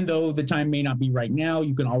even though the time may not be right now,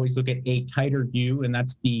 you can always look at A Tighter You, and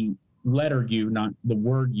that's the letter U, not the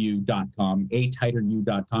word U.com,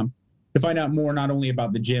 ATighterU.com, to find out more not only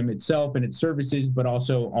about the gym itself and its services, but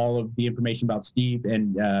also all of the information about Steve,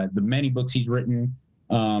 and the many books he's written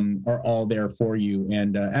are all there for you.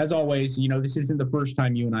 And as always, this isn't the first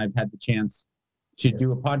time you and I have had the chance to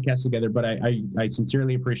do a podcast together, but I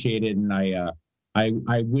sincerely appreciate it, and I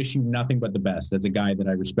wish you nothing but the best as a guy that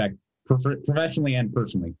I respect professionally and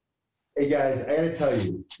personally. Hey guys, I gotta tell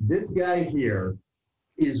you, this guy here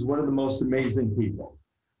is one of the most amazing people.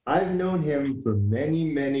 I've known him for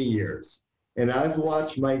many, many years, and I've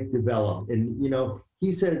watched Mike develop. And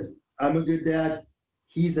he says, I'm a good dad.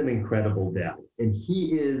 He's an incredible dad, and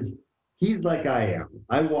he's like I am.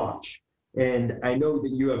 I watch. And I know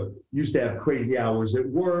that you used to have crazy hours at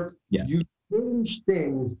work. Yeah. You change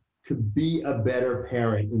things to be a better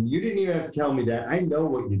parent. And you didn't even have to tell me that. I know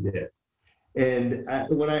what you did. And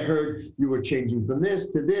when I heard you were changing from this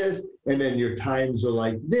to this, and then your times are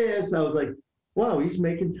like this, I was like, wow, he's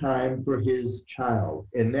making time for his child.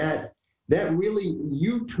 And that really,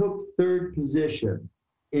 you took third position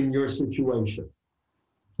in your situation.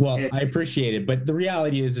 Well, I appreciate it. But the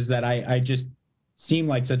reality is that I just seem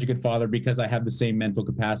like such a good father because I have the same mental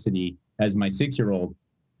capacity as my 6-year-old.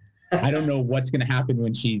 I don't know what's going to happen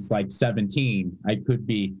when she's like 17. I could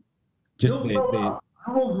be just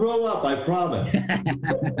I will grow up, I promise.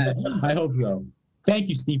 I hope so. Thank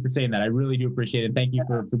you, Steve, for saying that. I really do appreciate it. Thank you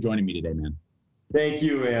for joining me today, man. Thank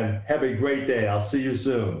you, man. Have a great day. I'll see you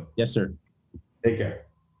soon. Yes, sir. Take care.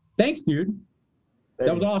 Thanks, dude.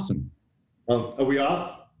 That was awesome. Are we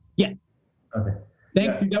off? Yeah. Okay.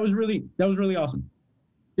 Thanks, dude. That was really awesome.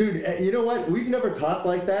 Dude, you know what? We've never talked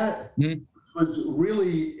like that. Mm-hmm. It was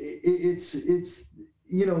really,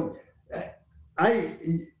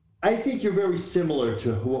 I think you're very similar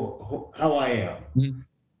to how I am. Mm-hmm.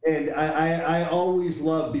 And I always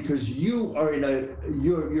love, because you are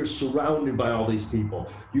you're surrounded by all these people.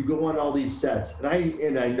 You go on all these sets,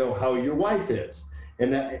 and I know how your wife is.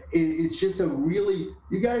 And it's just you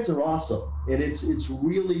guys are awesome. And it's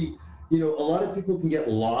really, a lot of people can get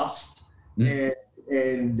lost, and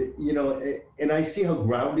I see how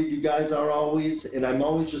grounded you guys are always. And I'm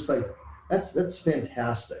always just like, that's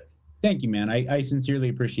fantastic. Thank you, man. I sincerely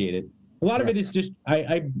appreciate it. A lot of it is just,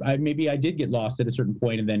 I maybe I did get lost at a certain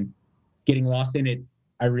point, and then getting lost in it,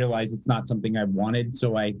 I realized it's not something I wanted.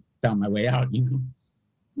 So I found my way out,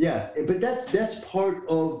 Yeah. But that's part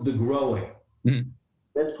of the growing. Mm-hmm.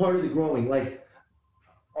 That's part of the growing. Like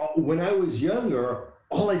when I was younger,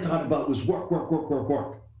 all I thought about was work, work, work, work,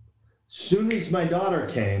 work. Soon as my daughter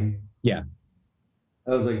came, yeah,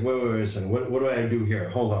 I was like, wait a second, what do I do here?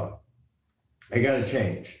 Hold on, I got to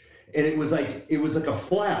change. And it was like a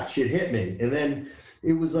flash. It hit me, and then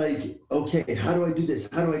it was like, okay, how do I do this?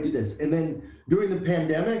 How do I do this? And then during the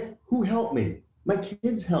pandemic, who helped me? My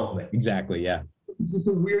kids helped me. Exactly. Yeah. It's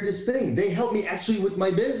the weirdest thing. They helped me actually with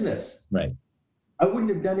my business. Right. I wouldn't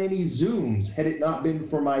have done any Zooms had it not been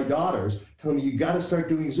for my daughters telling me, you got to start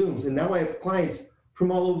doing Zooms. And now I have clients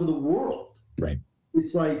from all over the world. Right.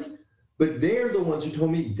 It's like, but they're the ones who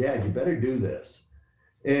told me, Dad, you better do this.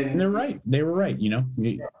 And they're right. They were right.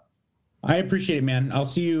 I appreciate it, man. I'll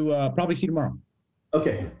see you, probably see you tomorrow.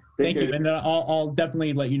 Okay. Thank you. And I'll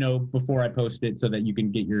definitely let you know before I post it so that you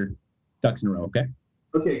can get your ducks in a row. Okay.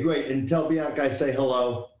 Okay, great. And tell Bianca I say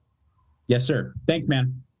hello. Yes, sir. Thanks,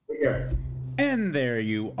 man. Take care. And there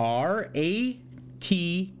you are.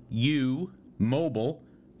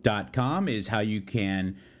 ATUmobile.com is how you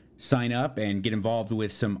can sign up and get involved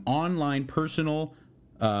with some online personal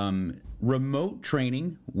remote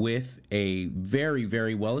training with a very,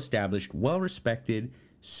 very well-established, well-respected,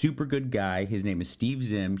 super good guy. His name is Steve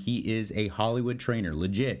Zim. He is a Hollywood trainer,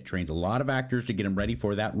 legit. Trains a lot of actors to get them ready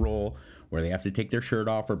for that role where they have to take their shirt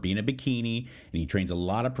off or be in a bikini. And he trains a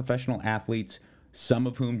lot of professional athletes, some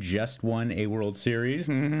of whom just won a World Series.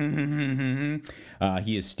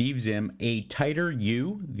 He is Steve Zim. A Tighter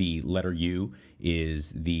U, the letter U,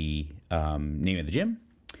 is the name of the gym.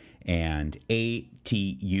 And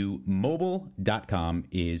ATUmobile.com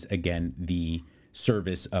is, again, the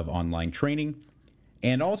service of online training.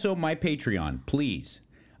 And also my Patreon, please.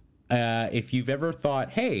 If you've ever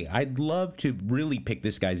thought, hey, I'd love to really pick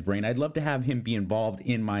this guy's brain. I'd love to have him be involved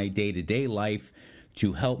in my day-to-day life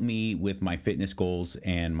to help me with my fitness goals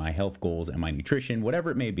and my health goals and my nutrition, whatever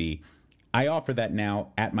it may be. I offer that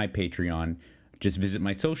now at my Patreon. Just visit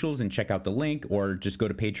my socials and check out the link, or just go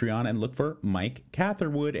to Patreon and look for Mike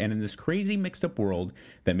Catherwood. And in this crazy mixed up world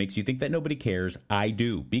that makes you think that nobody cares, I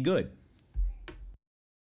do. Be good.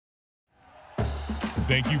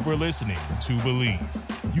 Thank you for listening to Believe.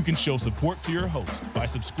 You can show support to your host by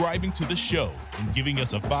subscribing to the show and giving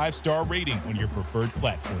us a 5-star rating on your preferred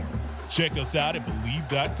platform. Check us out at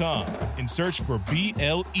Believe.com and search for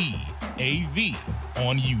BLEAV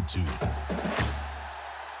on YouTube.